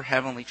 treasure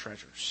heavenly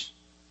treasures.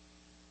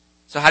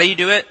 So how do you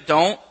do it?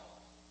 Don't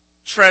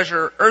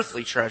treasure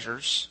earthly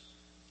treasures,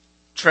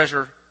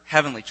 treasure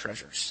heavenly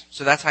treasures.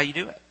 So that's how you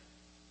do it.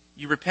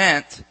 You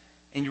repent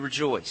and you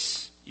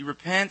rejoice. You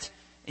repent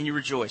and you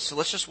rejoice. So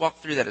let's just walk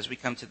through that as we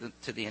come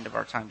to the end of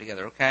our time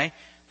together, okay?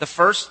 The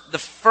first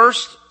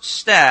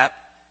step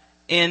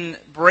in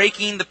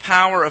breaking the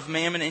power of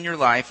mammon in your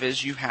life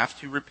is you have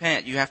to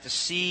repent. You have to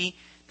see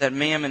that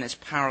mammon is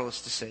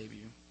powerless to save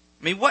you.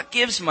 I mean, what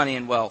gives money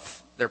and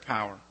wealth their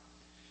power?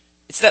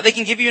 It's that they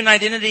can give you an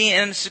identity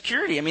and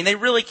security. I mean, they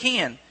really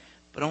can,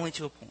 but only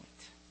to a point.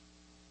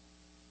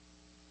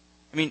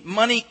 I mean,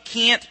 money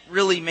can't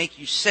really make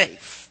you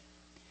safe.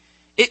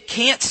 It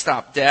can't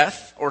stop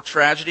death or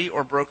tragedy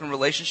or broken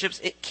relationships.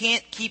 It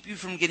can't keep you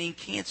from getting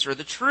cancer.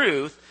 The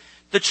truth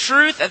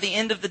at the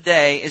end of the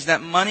day is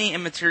that money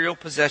and material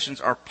possessions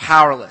are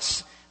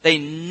powerless. They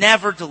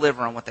never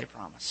deliver on what they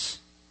promise.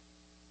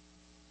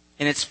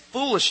 And it's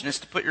foolishness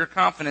to put your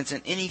confidence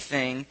in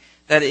anything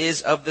that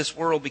is of this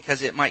world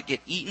because it might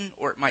get eaten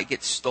or it might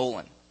get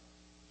stolen.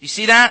 You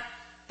see that?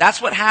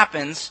 That's what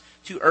happens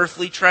to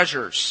earthly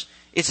treasures.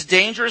 It's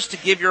dangerous to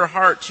give your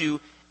heart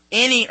to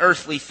any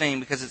earthly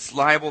thing because it's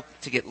liable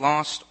to get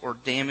lost or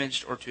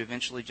damaged or to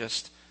eventually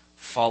just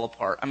fall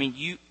apart. I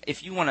mean,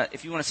 if you want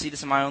to see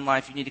this in my own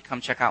life, you need to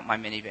come check out my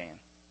minivan.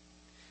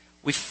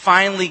 We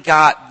finally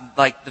got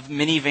like the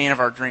minivan of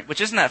our dream,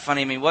 which isn't that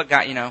funny. I mean,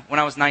 when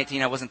I was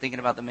 19, I wasn't thinking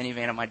about the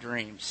minivan of my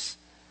dreams.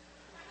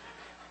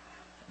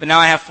 But now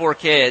I have 4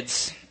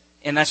 kids,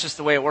 and that's just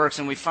the way it works.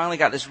 And we finally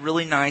got this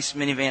really nice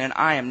minivan, and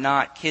I am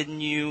not kidding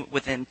you.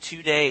 Within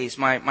 2 days,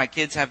 my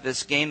kids have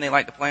this game they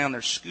like to play on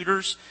their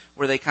scooters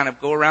where they kind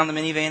of go around the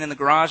minivan in the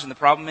garage. And the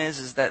problem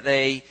is that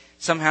they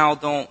somehow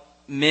don't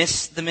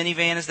miss the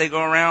minivan as they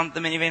go around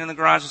the minivan in the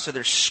garage, and so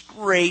there's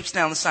scrapes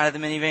down the side of the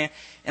minivan.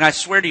 And I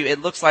swear to you,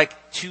 it looks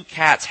like two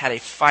cats had a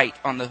fight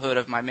on the hood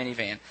of my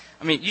minivan.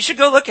 I mean, you should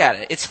go look at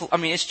it.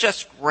 It's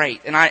just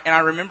great. And I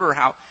remember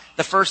how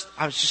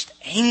I was just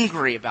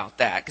angry about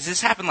that, because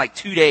this happened like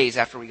 2 days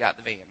after we got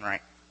the van,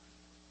 right?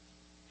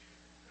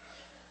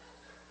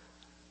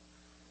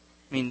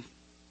 I mean,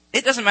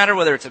 it doesn't matter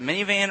whether it's a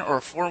minivan or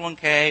a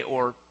 401k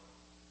or,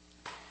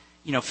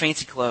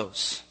 fancy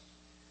clothes.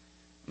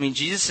 I mean,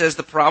 Jesus says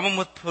the problem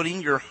with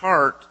putting your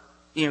heart,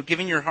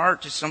 giving your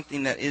heart to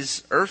something that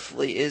is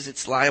earthly is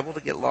it's liable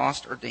to get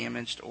lost or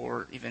damaged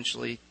or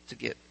eventually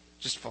to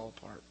just fall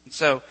apart. And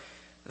so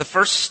the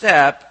first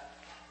step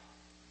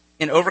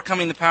in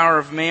overcoming the power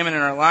of mammon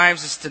in our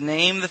lives is to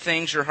name the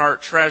things your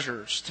heart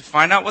treasures, to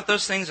find out what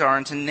those things are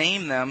and to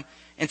name them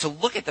and to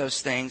look at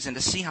those things and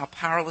to see how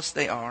powerless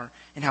they are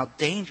and how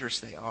dangerous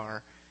they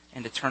are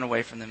and to turn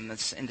away from them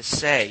and to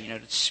say,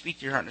 to speak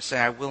to your heart and to say,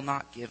 I will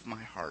not give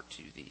my heart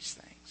to these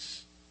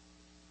things.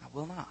 I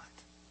will not.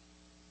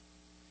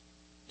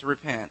 To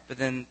repent. But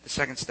then the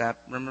second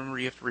step, remember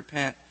you have to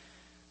repent,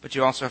 but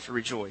you also have to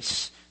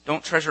rejoice.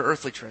 Don't treasure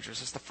earthly treasures.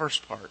 That's the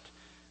first part.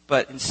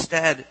 But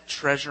instead,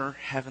 treasure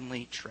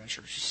heavenly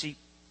treasures. You see,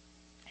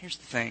 here's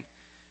the thing.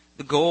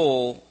 The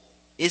goal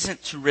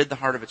isn't to rid the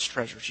heart of its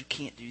treasures. You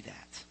can't do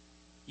that.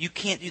 You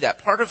can't do that.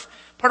 Part of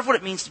what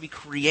it means to be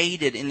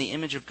created in the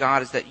image of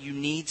God is that you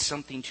need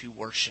something to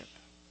worship.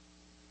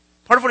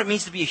 Part of what it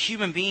means to be a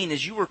human being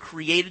is you were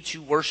created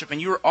to worship, and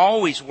you are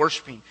always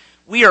worshiping.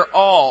 We are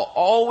all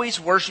always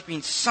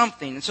worshiping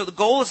something. And so the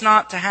goal is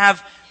not to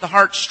have the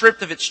heart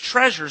stripped of its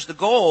treasures. The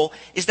goal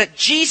is that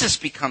Jesus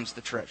becomes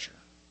the treasure.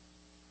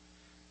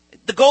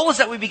 The goal is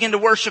that we begin to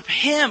worship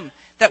Him,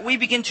 that we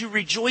begin to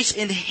rejoice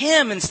in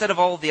Him instead of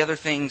all of the other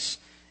things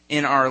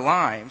in our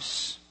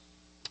lives.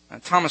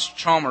 Thomas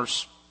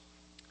Chalmers,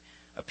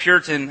 a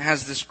Puritan,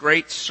 has this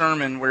great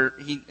sermon where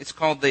it's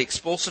called The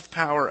Expulsive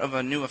Power of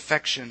a New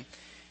Affection.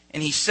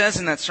 And he says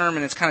in that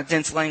sermon, it's kind of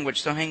dense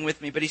language, so hang with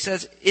me, but he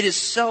says, it is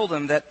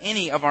seldom that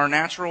any of our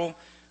natural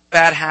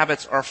bad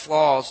habits or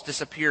flaws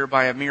disappear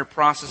by a mere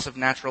process of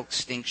natural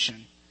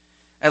extinction.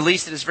 At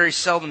least it is very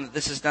seldom that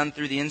this is done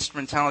through the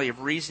instrumentality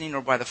of reasoning or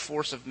by the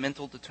force of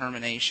mental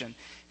determination.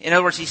 In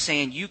other words, he's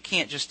saying you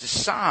can't just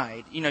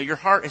decide. Your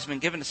heart has been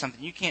given to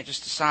something. You can't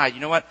just decide,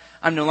 you know what,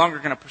 I'm no longer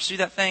going to pursue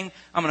that thing.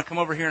 I'm going to come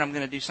over here and I'm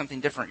going to do something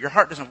different. Your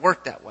heart doesn't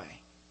work that way.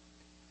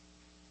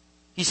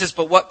 He says,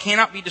 but what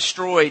cannot be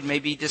destroyed may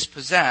be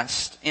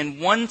dispossessed,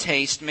 and one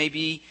taste may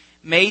be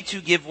made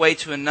to give way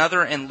to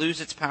another and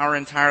lose its power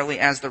entirely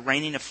as the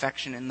reigning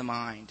affection in the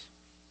mind.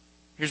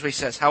 Here's what he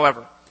says,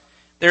 however,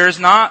 there is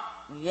not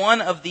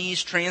one of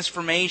these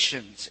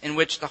transformations in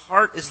which the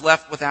heart is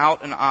left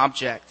without an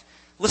object.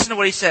 Listen to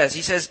what he says.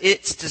 He says,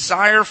 its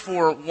desire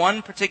for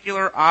one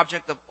particular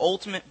object of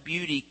ultimate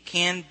beauty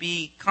can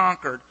be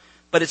conquered,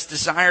 but its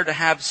desire to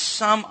have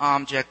some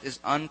object is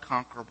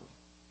unconquerable.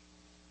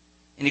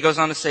 And he goes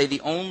on to say,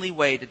 the only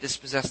way to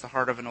dispossess the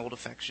heart of an old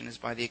affection is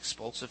by the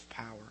expulsive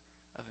power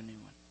of a new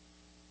one.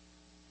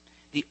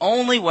 The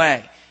only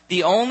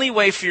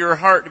way for your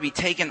heart to be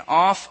taken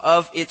off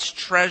of its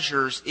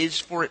treasures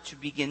is for it to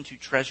begin to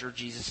treasure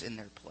Jesus in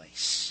their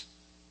place.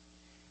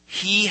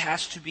 He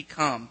has to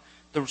become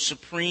the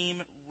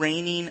supreme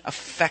reigning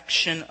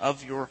affection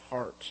of your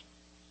heart,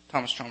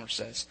 Thomas Chalmers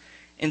says.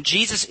 And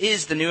Jesus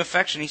is the new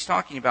affection he's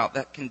talking about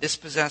that can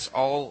dispossess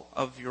all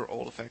of your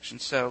old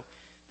affections. So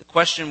the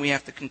question we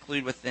have to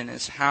conclude with then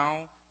is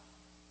how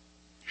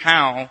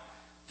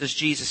does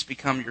Jesus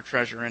become your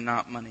treasure and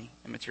not money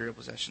and material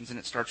possessions? And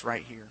it starts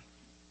right here.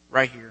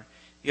 Right here.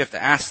 You have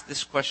to ask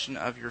this question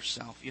of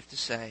yourself. You have to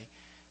say,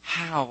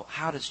 how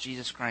does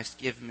Jesus Christ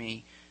give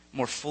me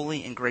more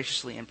fully and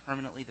graciously and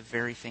permanently the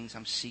very things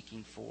I'm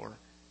seeking for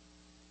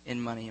in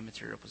money and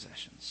material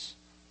possessions?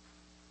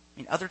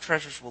 I mean, other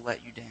treasures will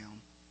let you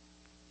down,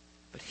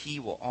 but He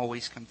will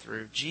always come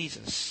through.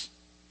 Jesus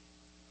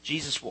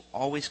will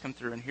always come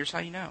through. And here's how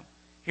you know.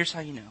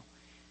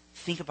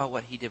 Think about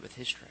what He did with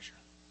His treasure.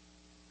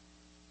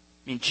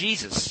 I mean,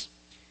 Jesus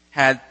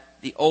had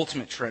the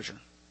ultimate treasure.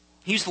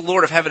 He's the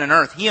Lord of heaven and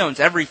earth. He owns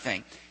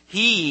everything.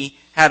 He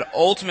had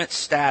ultimate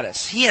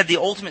status. He had the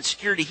ultimate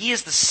security. He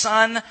is the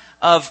Son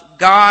of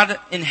God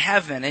in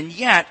heaven. And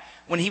yet,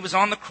 when He was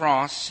on the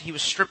cross, He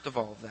was stripped of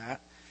all of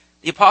that.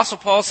 The Apostle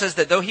Paul says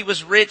that though He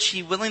was rich,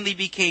 He willingly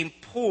became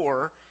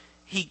poor.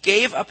 He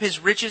gave up His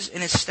riches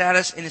and His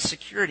status and His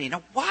security.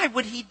 Now, why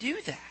would He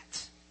do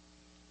that?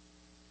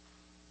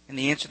 And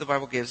the answer the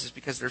Bible gives is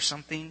because there's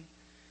something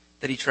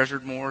that He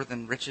treasured more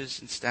than riches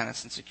and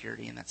status and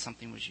security, and that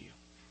something was you.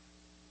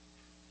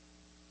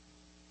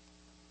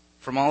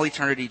 From all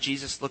eternity,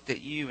 Jesus looked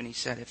at you and He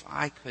said, if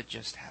I could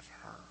just have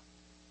her.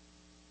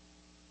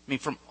 I mean,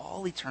 from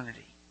all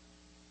eternity,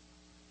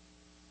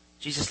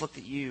 Jesus looked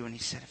at you and He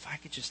said, if I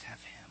could just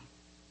have him,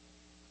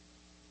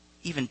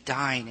 even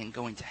dying and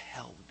going to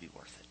hell would be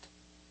worth it.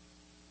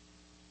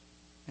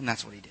 And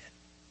that's what He did.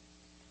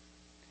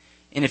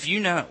 And if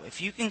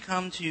you can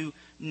come to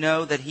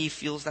know that He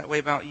feels that way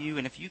about you,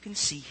 and if you can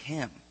see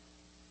Him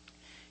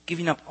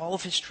giving up all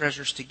of his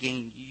treasures to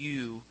gain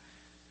you,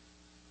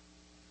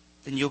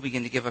 then you'll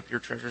begin to give up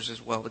your treasures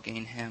as well to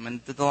gain him. And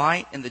the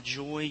delight and the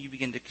joy you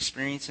begin to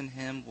experience in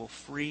him will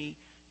free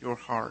your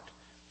heart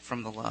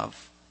from the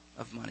love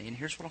of money. And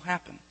here's what will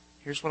happen.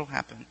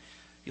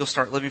 You'll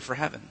start living for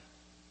heaven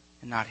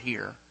and not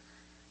here.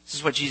 This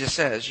is what Jesus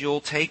says.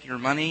 You'll take your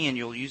money and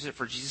you'll use it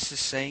for Jesus'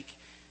 sake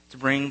to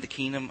bring the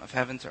kingdom of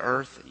heaven to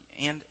earth.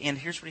 And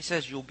here's what he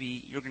says. You're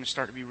going to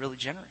start to be really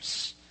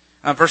generous.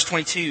 Verse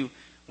 22,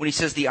 when he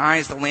says the eye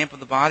is the lamp of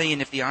the body,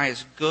 and if the eye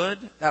is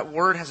good, that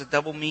word has a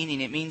double meaning.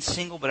 It means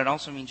single, but it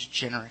also means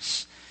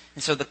generous.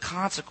 And so the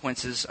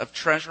consequences of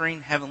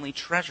treasuring heavenly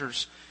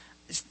treasures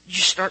is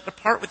you start to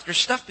part with your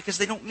stuff because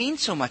they don't mean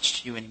so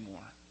much to you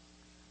anymore.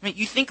 I mean,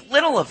 you think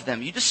little of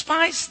them. You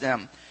despise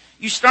them.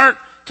 You start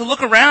to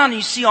look around and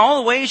you see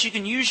all the ways you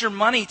can use your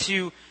money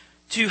to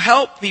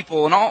help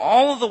people and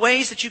all of the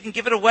ways that you can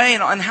give it away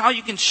and how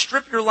you can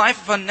strip your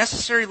life of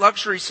unnecessary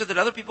luxury so that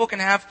other people can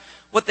have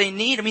what they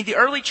need. I mean, the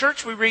early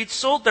church, we read,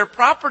 sold their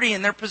property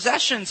and their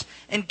possessions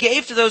and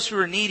gave to those who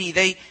were needy.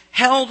 They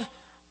held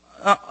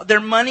their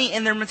money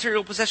and their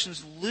material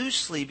possessions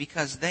loosely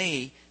because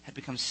they had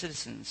become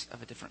citizens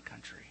of a different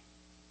country.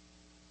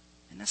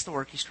 And that's the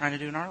work he's trying to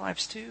do in our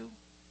lives too.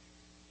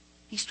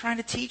 He's trying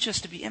to teach us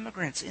to be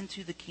immigrants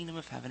into the kingdom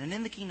of heaven. And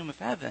in the kingdom of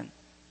heaven,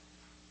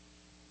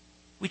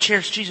 we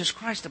cherish Jesus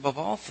Christ above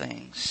all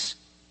things.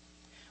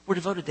 We're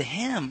devoted to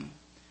him.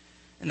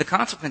 And the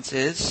consequence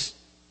is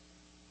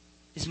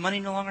money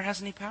no longer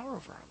has any power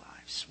over our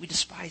lives. We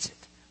despise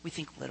it. We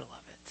think little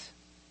of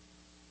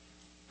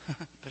it.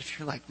 But if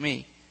you're like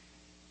me,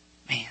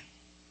 man,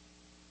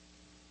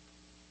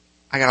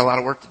 I got a lot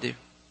of work to do.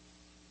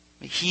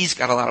 I mean, he's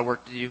got a lot of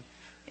work to do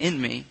in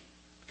me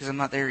because I'm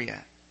not there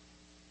yet.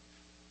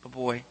 But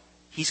boy,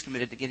 he's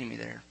committed to getting me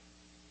there.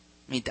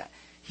 I mean,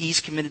 he's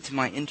committed to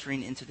my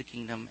entering into the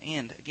kingdom.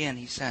 And again,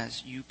 he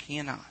says, you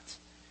cannot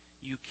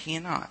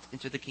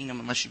enter the kingdom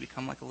unless you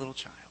become like a little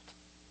child.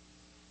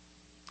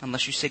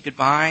 Unless you say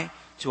goodbye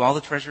to all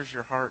the treasures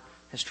your heart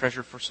has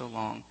treasured for so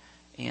long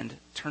and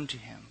turn to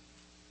him.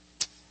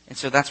 And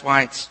so that's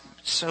why it's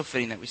so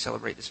fitting that we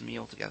celebrate this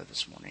meal together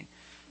this morning.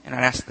 And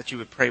I'd ask that you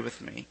would pray with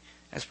me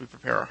as we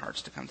prepare our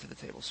hearts to come to the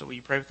table. So will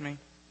you pray with me?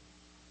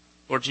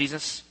 Lord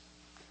Jesus,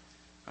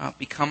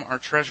 become our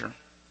treasure.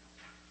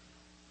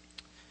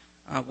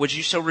 Would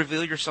you so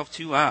reveal yourself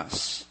to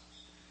us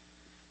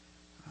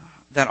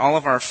that all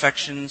of our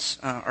affections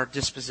are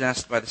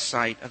dispossessed by the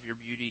sight of your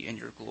beauty and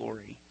your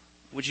glory?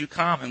 Would you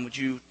come and would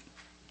you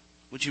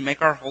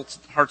make our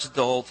hearts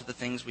dull to the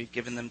things we've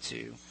given them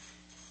to?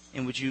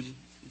 And would you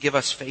give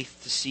us faith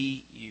to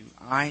see you,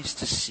 eyes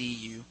to see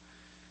you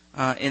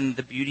in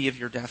the beauty of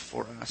your death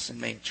for us?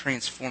 And may it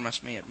transform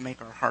us. May it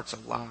make our hearts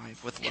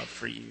alive with love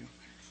for you.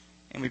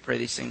 And we pray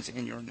these things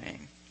in your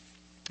name.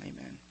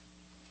 Amen.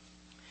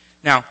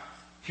 Now,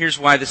 here's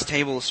why this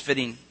table is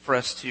fitting for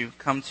us to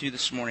come to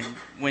this morning.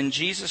 When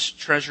Jesus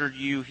treasured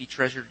you, he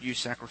treasured you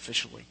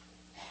sacrificially.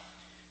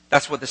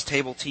 That's what this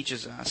table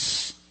teaches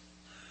us.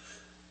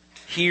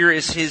 Here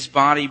is his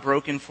body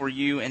broken for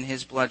you and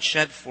his blood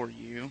shed for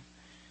you.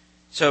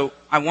 So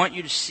I want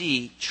you to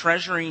see,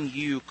 treasuring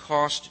you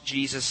cost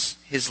Jesus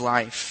his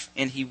life,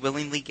 and he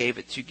willingly gave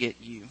it to get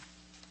you.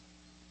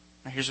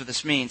 Now here's what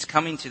this means.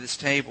 Coming to this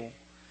table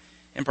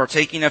and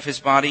partaking of his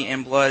body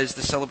and blood is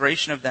the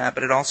celebration of that,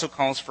 but it also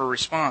calls for a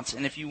response.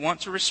 And if you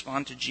want to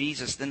respond to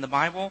Jesus, then the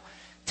Bible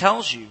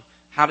tells you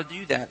how to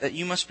do that, that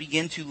you must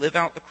begin to live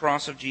out the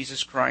cross of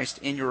Jesus Christ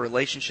in your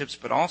relationships,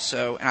 but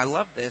also, and I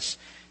love this,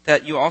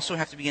 that you also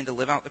have to begin to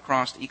live out the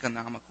cross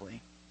economically.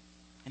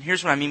 And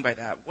here's what I mean by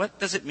that. What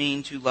does it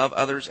mean to love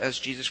others as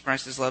Jesus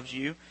Christ has loved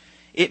you?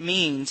 It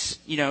means,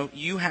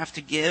 you have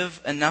to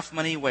give enough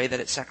money away that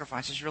it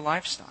sacrifices your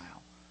lifestyle.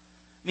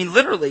 I mean,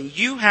 literally,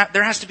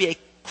 there has to be a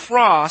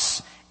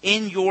cross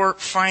in your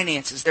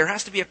finances. There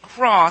has to be a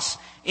cross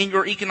in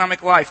your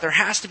economic life. There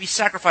has to be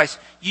sacrifice.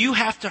 You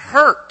have to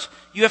hurt.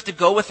 You have to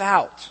go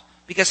without.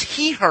 Because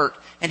he hurt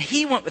and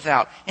he went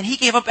without and he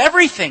gave up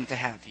everything to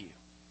have you.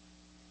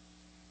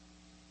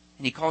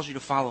 And he calls you to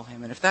follow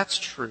him. And if that's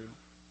true,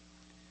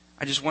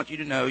 I just want you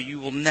to know you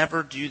will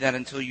never do that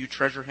until you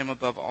treasure him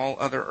above all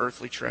other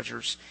earthly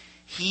treasures.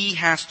 He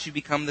has to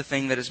become the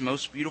thing that is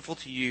most beautiful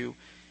to you.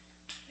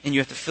 And you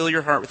have to fill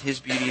your heart with his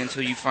beauty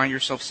until you find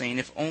yourself saying,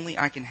 if only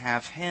I can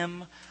have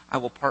him, I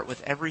will part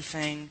with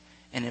everything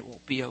and it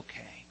will be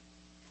okay.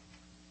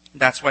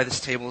 That's why this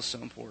table is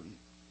so important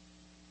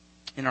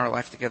in our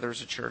life together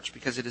as a church,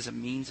 because it is a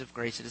means of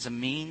grace. It is a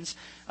means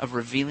of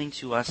revealing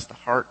to us the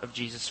heart of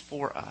Jesus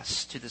for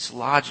us, to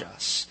dislodge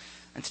us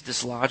and to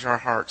dislodge our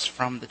hearts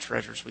from the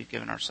treasures we've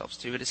given ourselves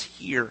to. It is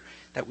here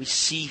that we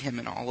see him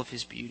in all of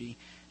his beauty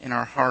and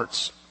our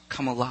hearts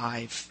come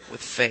alive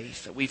with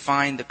faith, that we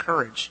find the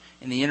courage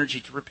and the energy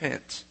to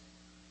repent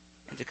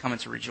and to come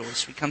and to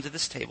rejoice. We come to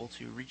this table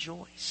to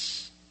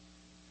rejoice.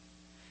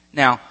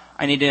 Now,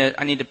 I need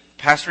to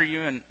pastor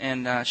you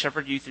and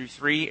shepherd you through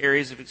 3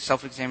 areas of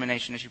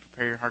self-examination as you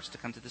prepare your hearts to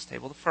come to this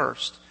table. The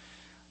first,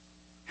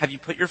 have you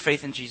put your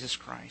faith in Jesus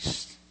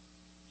Christ?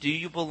 Do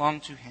you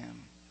belong to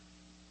him?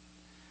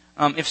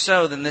 If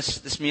so, then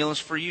this meal is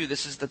for you.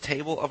 This is the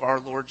table of our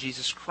Lord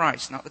Jesus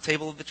Christ, not the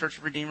table of the Church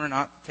of Redeemer,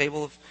 not the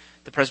table of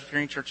the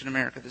Presbyterian Church in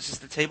America. This is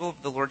the table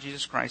of the Lord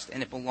Jesus Christ,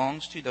 and it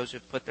belongs to those who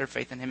have put their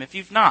faith in Him. If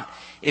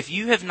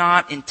you have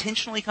not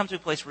intentionally come to a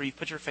place where you've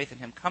put your faith in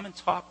Him, come and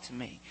talk to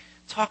me.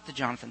 Talk to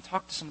Jonathan.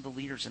 Talk to some of the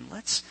leaders, and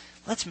let's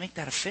make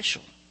that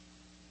official.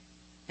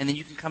 And then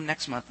you can come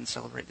next month and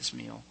celebrate this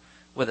meal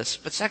with us.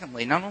 But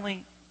secondly, not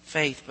only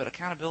faith, but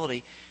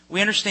accountability. We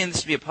understand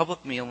this to be a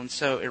public meal, and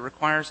so it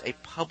requires a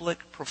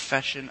public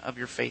profession of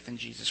your faith in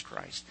Jesus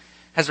Christ.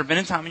 Has there been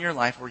a time in your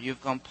life where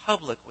you've gone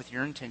public with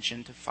your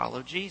intention to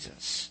follow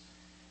Jesus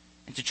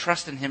and to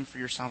trust in Him for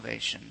your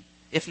salvation?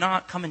 If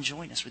not, come and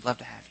join us. We'd love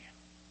to have you.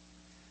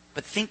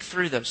 But think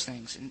through those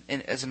things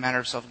as a matter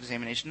of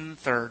self-examination. And the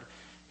third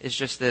is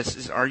just this,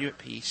 is are you at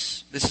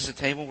peace? This is a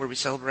table where we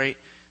celebrate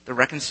the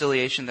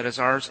reconciliation that is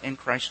ours in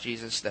Christ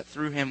Jesus, that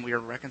through Him we are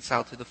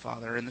reconciled to the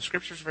Father. And the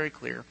Scripture is very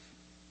clear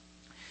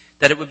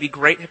that it would be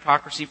great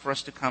hypocrisy for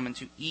us to come and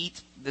to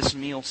eat this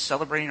meal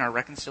celebrating our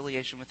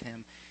reconciliation with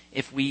Him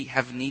if we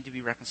have need to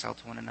be reconciled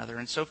to one another.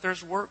 And so if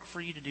there's work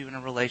for you to do in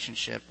a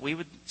relationship, we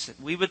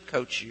would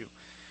coach you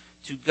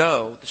to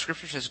go. The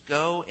Scripture says,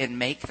 go and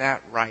make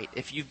that right.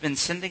 If you've been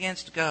sinned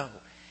against, go.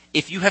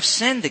 If you have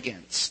sinned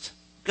against,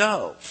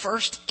 go.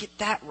 First, get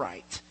that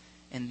right,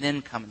 and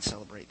then come and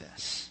celebrate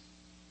this.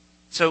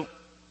 So,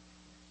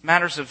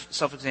 matters of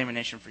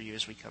self-examination for you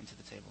as we come to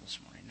the table this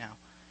morning. Now,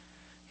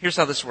 here's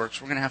how this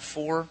works. We're going to have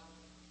 4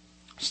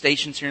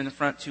 stations here in the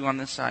front, 2 on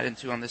this side and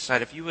 2 on this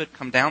side. If you would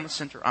come down the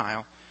center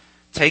aisle,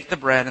 take the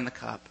bread and the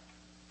cup,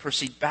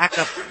 proceed back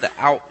up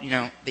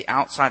the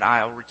outside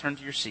aisle, return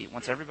to your seat.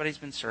 Once everybody's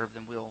been served,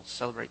 then we'll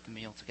celebrate the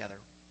meal together.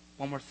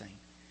 One more thing.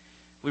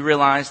 We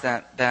realize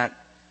that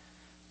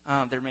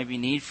there may be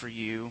need for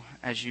you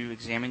as you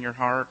examine your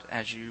heart,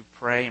 as you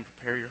pray and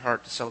prepare your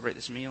heart to celebrate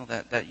this meal,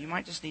 that you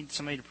might just need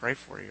somebody to pray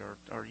for you,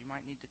 or you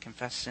might need to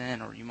confess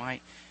sin, or you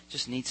might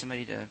just need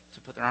somebody to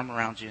put their arm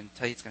around you and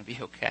tell you it's going to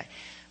be okay.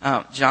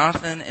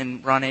 Jonathan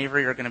and Ron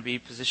Avery are going to be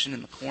positioned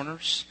in the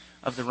corners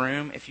of the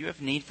room. If you have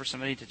need for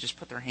somebody to just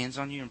put their hands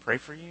on you and pray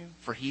for you,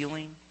 for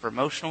healing, for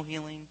emotional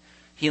healing,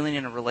 healing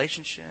in a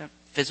relationship,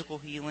 physical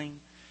healing,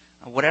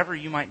 whatever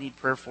you might need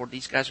prayer for,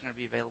 these guys are going to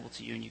be available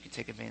to you, and you can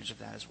take advantage of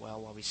that as well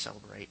while we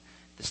celebrate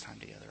this time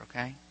together,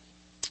 okay?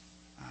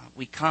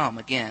 We come,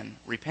 again,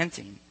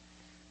 repenting,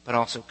 but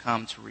also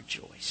come to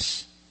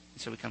rejoice.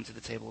 And so we come to the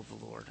table of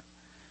the Lord.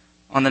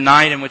 On the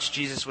night in which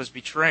Jesus was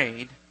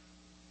betrayed,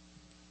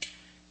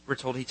 we're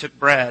told He took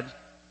bread,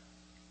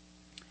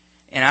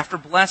 and after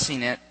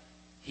blessing it,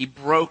 He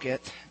broke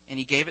it, and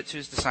He gave it to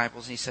His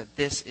disciples, and He said,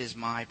 "This is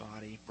my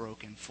body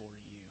broken for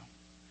you."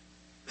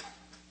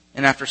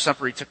 And after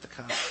supper, He took the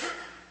cup.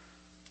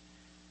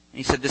 And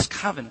He said, this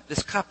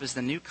cup is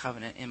the new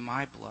covenant in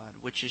my blood,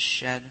 which is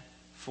shed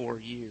for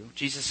you.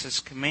 Jesus has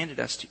commanded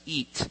us to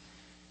eat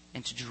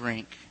and to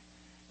drink.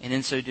 And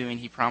in so doing,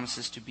 He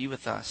promises to be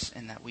with us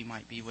and that we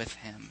might be with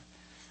Him.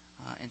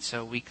 And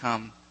so we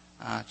come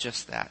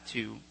just that,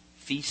 to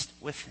feast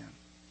with Him,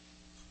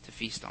 to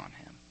feast on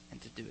Him,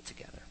 and to do it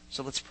together.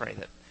 So let's pray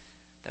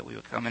that we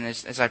would come. And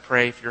as I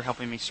pray, if you're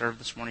helping me serve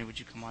this morning, would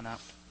you come on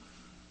up?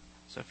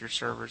 So if you're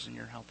servers and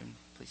you're helping,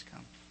 please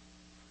come.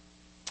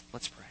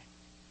 Let's pray.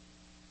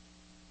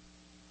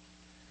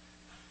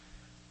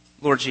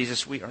 Lord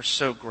Jesus, we are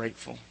so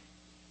grateful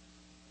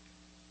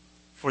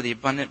for the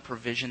abundant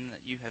provision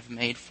that You have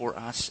made for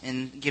us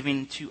in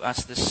giving to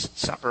us this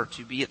supper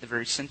to be at the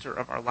very center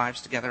of our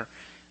lives together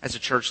as a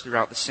church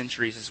throughout the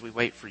centuries as we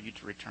wait for You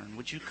to return.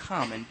 Would You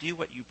come and do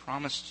what You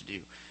promised to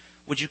do?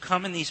 Would You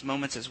come in these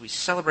moments as we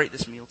celebrate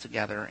this meal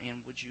together,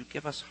 and would You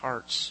give us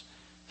hearts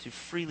to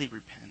freely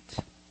repent?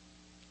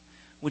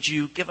 Would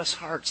You give us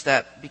hearts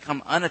that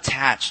become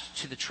unattached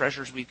to the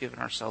treasures we've given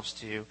ourselves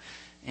to,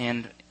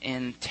 and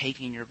in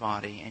taking Your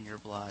body and Your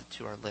blood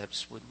to our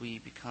lips, would we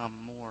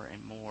become more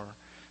and more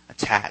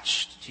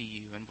attached to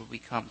You, and would we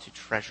come to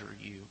treasure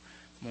You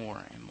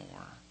more and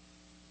more?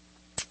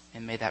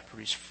 And may that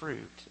produce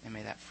fruit, and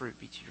may that fruit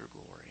be to Your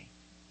glory.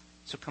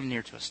 So come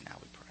near to us now,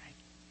 we pray.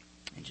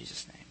 In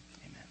Jesus' name,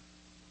 amen.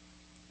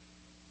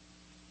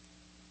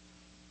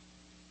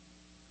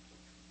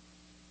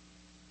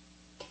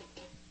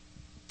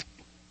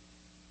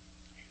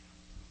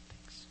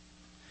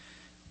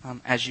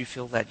 Thanks. As you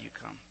feel led, you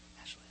come.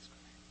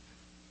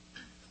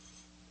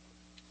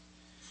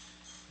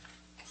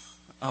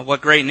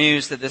 What great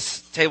news that this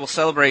table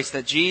celebrates,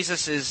 that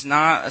Jesus is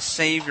not a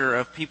Savior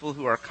of people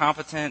who are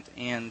competent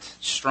and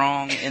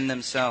strong in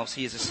themselves.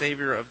 He is a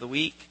Savior of the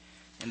weak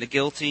and the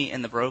guilty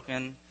and the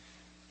broken.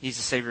 He's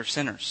the Savior of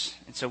sinners.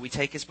 And so we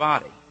take His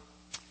body,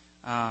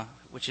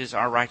 which is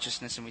our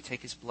righteousness, and we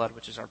take His blood,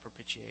 which is our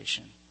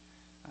propitiation,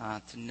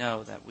 to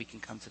know that we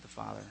can come to the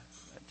Father,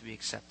 to be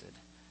accepted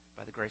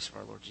by the grace of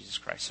our Lord Jesus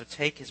Christ. So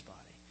take His body.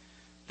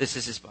 This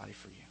is His body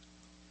for you.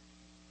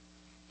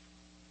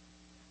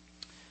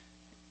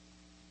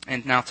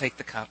 And now take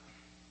the cup.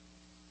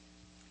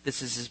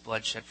 This is His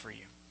blood shed for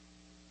you.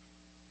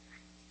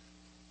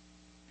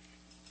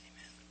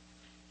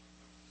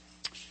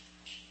 Amen.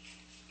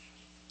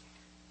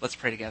 Let's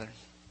pray together.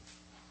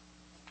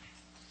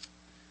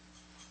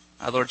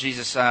 Lord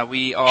Jesus,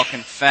 we all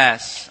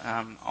confess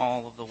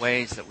all of the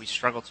ways that we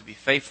struggle to be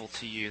faithful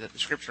to you, that the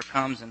Scripture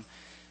comes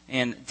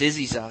and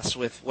dizzies us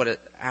with what it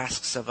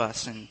asks of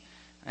us,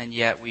 and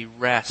yet we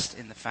rest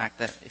in the fact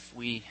that if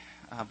we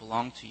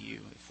belong to you,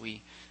 if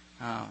we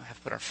have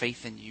put our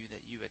faith in you,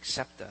 that you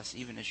accept us,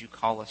 even as you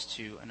call us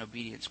to an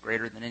obedience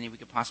greater than any we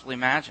could possibly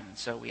imagine. And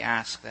so we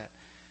ask that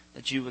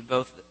you would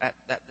both,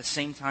 at the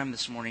same time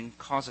this morning,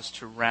 cause us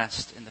to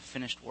rest in the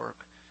finished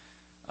work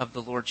of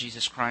the Lord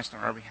Jesus Christ on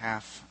our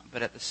behalf,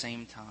 but at the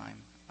same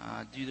time,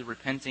 do the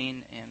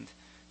repenting and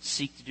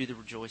seek to do the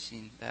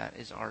rejoicing that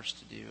is ours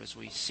to do as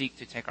we seek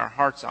to take our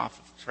hearts off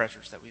of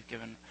treasures that we've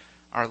given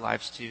our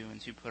lives to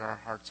and to put our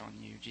hearts on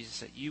you.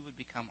 Jesus, that you would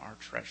become our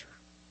treasure,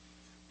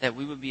 that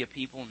we would be a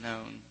people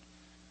known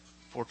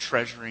for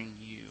treasuring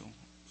you.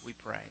 We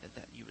pray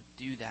that you would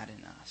do that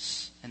in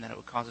us, and that it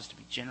would cause us to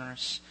be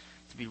generous,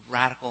 to be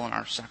radical in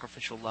our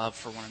sacrificial love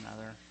for one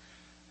another,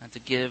 and to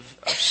give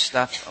our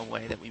stuff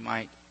away that we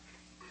might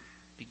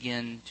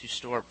begin to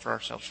store up for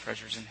ourselves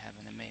treasures in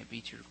heaven, and may it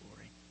be to your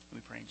glory. We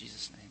pray in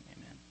Jesus' name,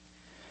 amen.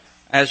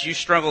 As you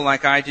struggle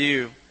like I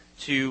do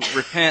to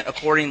repent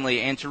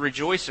accordingly and to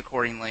rejoice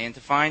accordingly and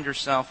to find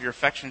yourself, your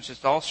affections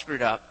just all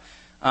screwed up,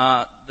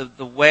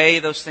 the way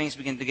those things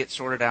begin to get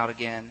sorted out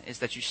again is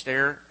that you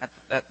stare at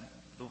the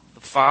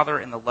Father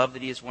and the love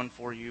that He has won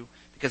for you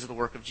because of the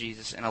work of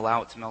Jesus and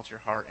allow it to melt your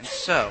heart. And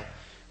so,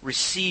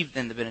 receive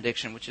then the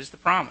benediction, which is the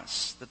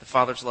promise that the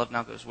Father's love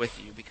now goes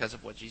with you because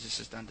of what Jesus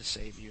has done to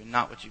save you and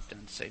not what you've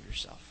done to save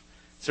yourself.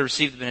 So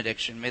receive the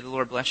benediction. May the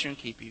Lord bless you and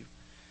keep you.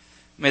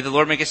 May the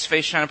Lord make His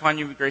face shine upon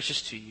you and be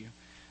gracious to you.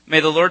 May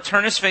the Lord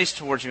turn His face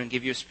towards you and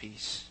give you His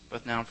peace,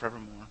 both now and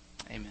forevermore.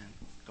 Amen.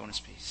 Go in His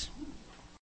peace.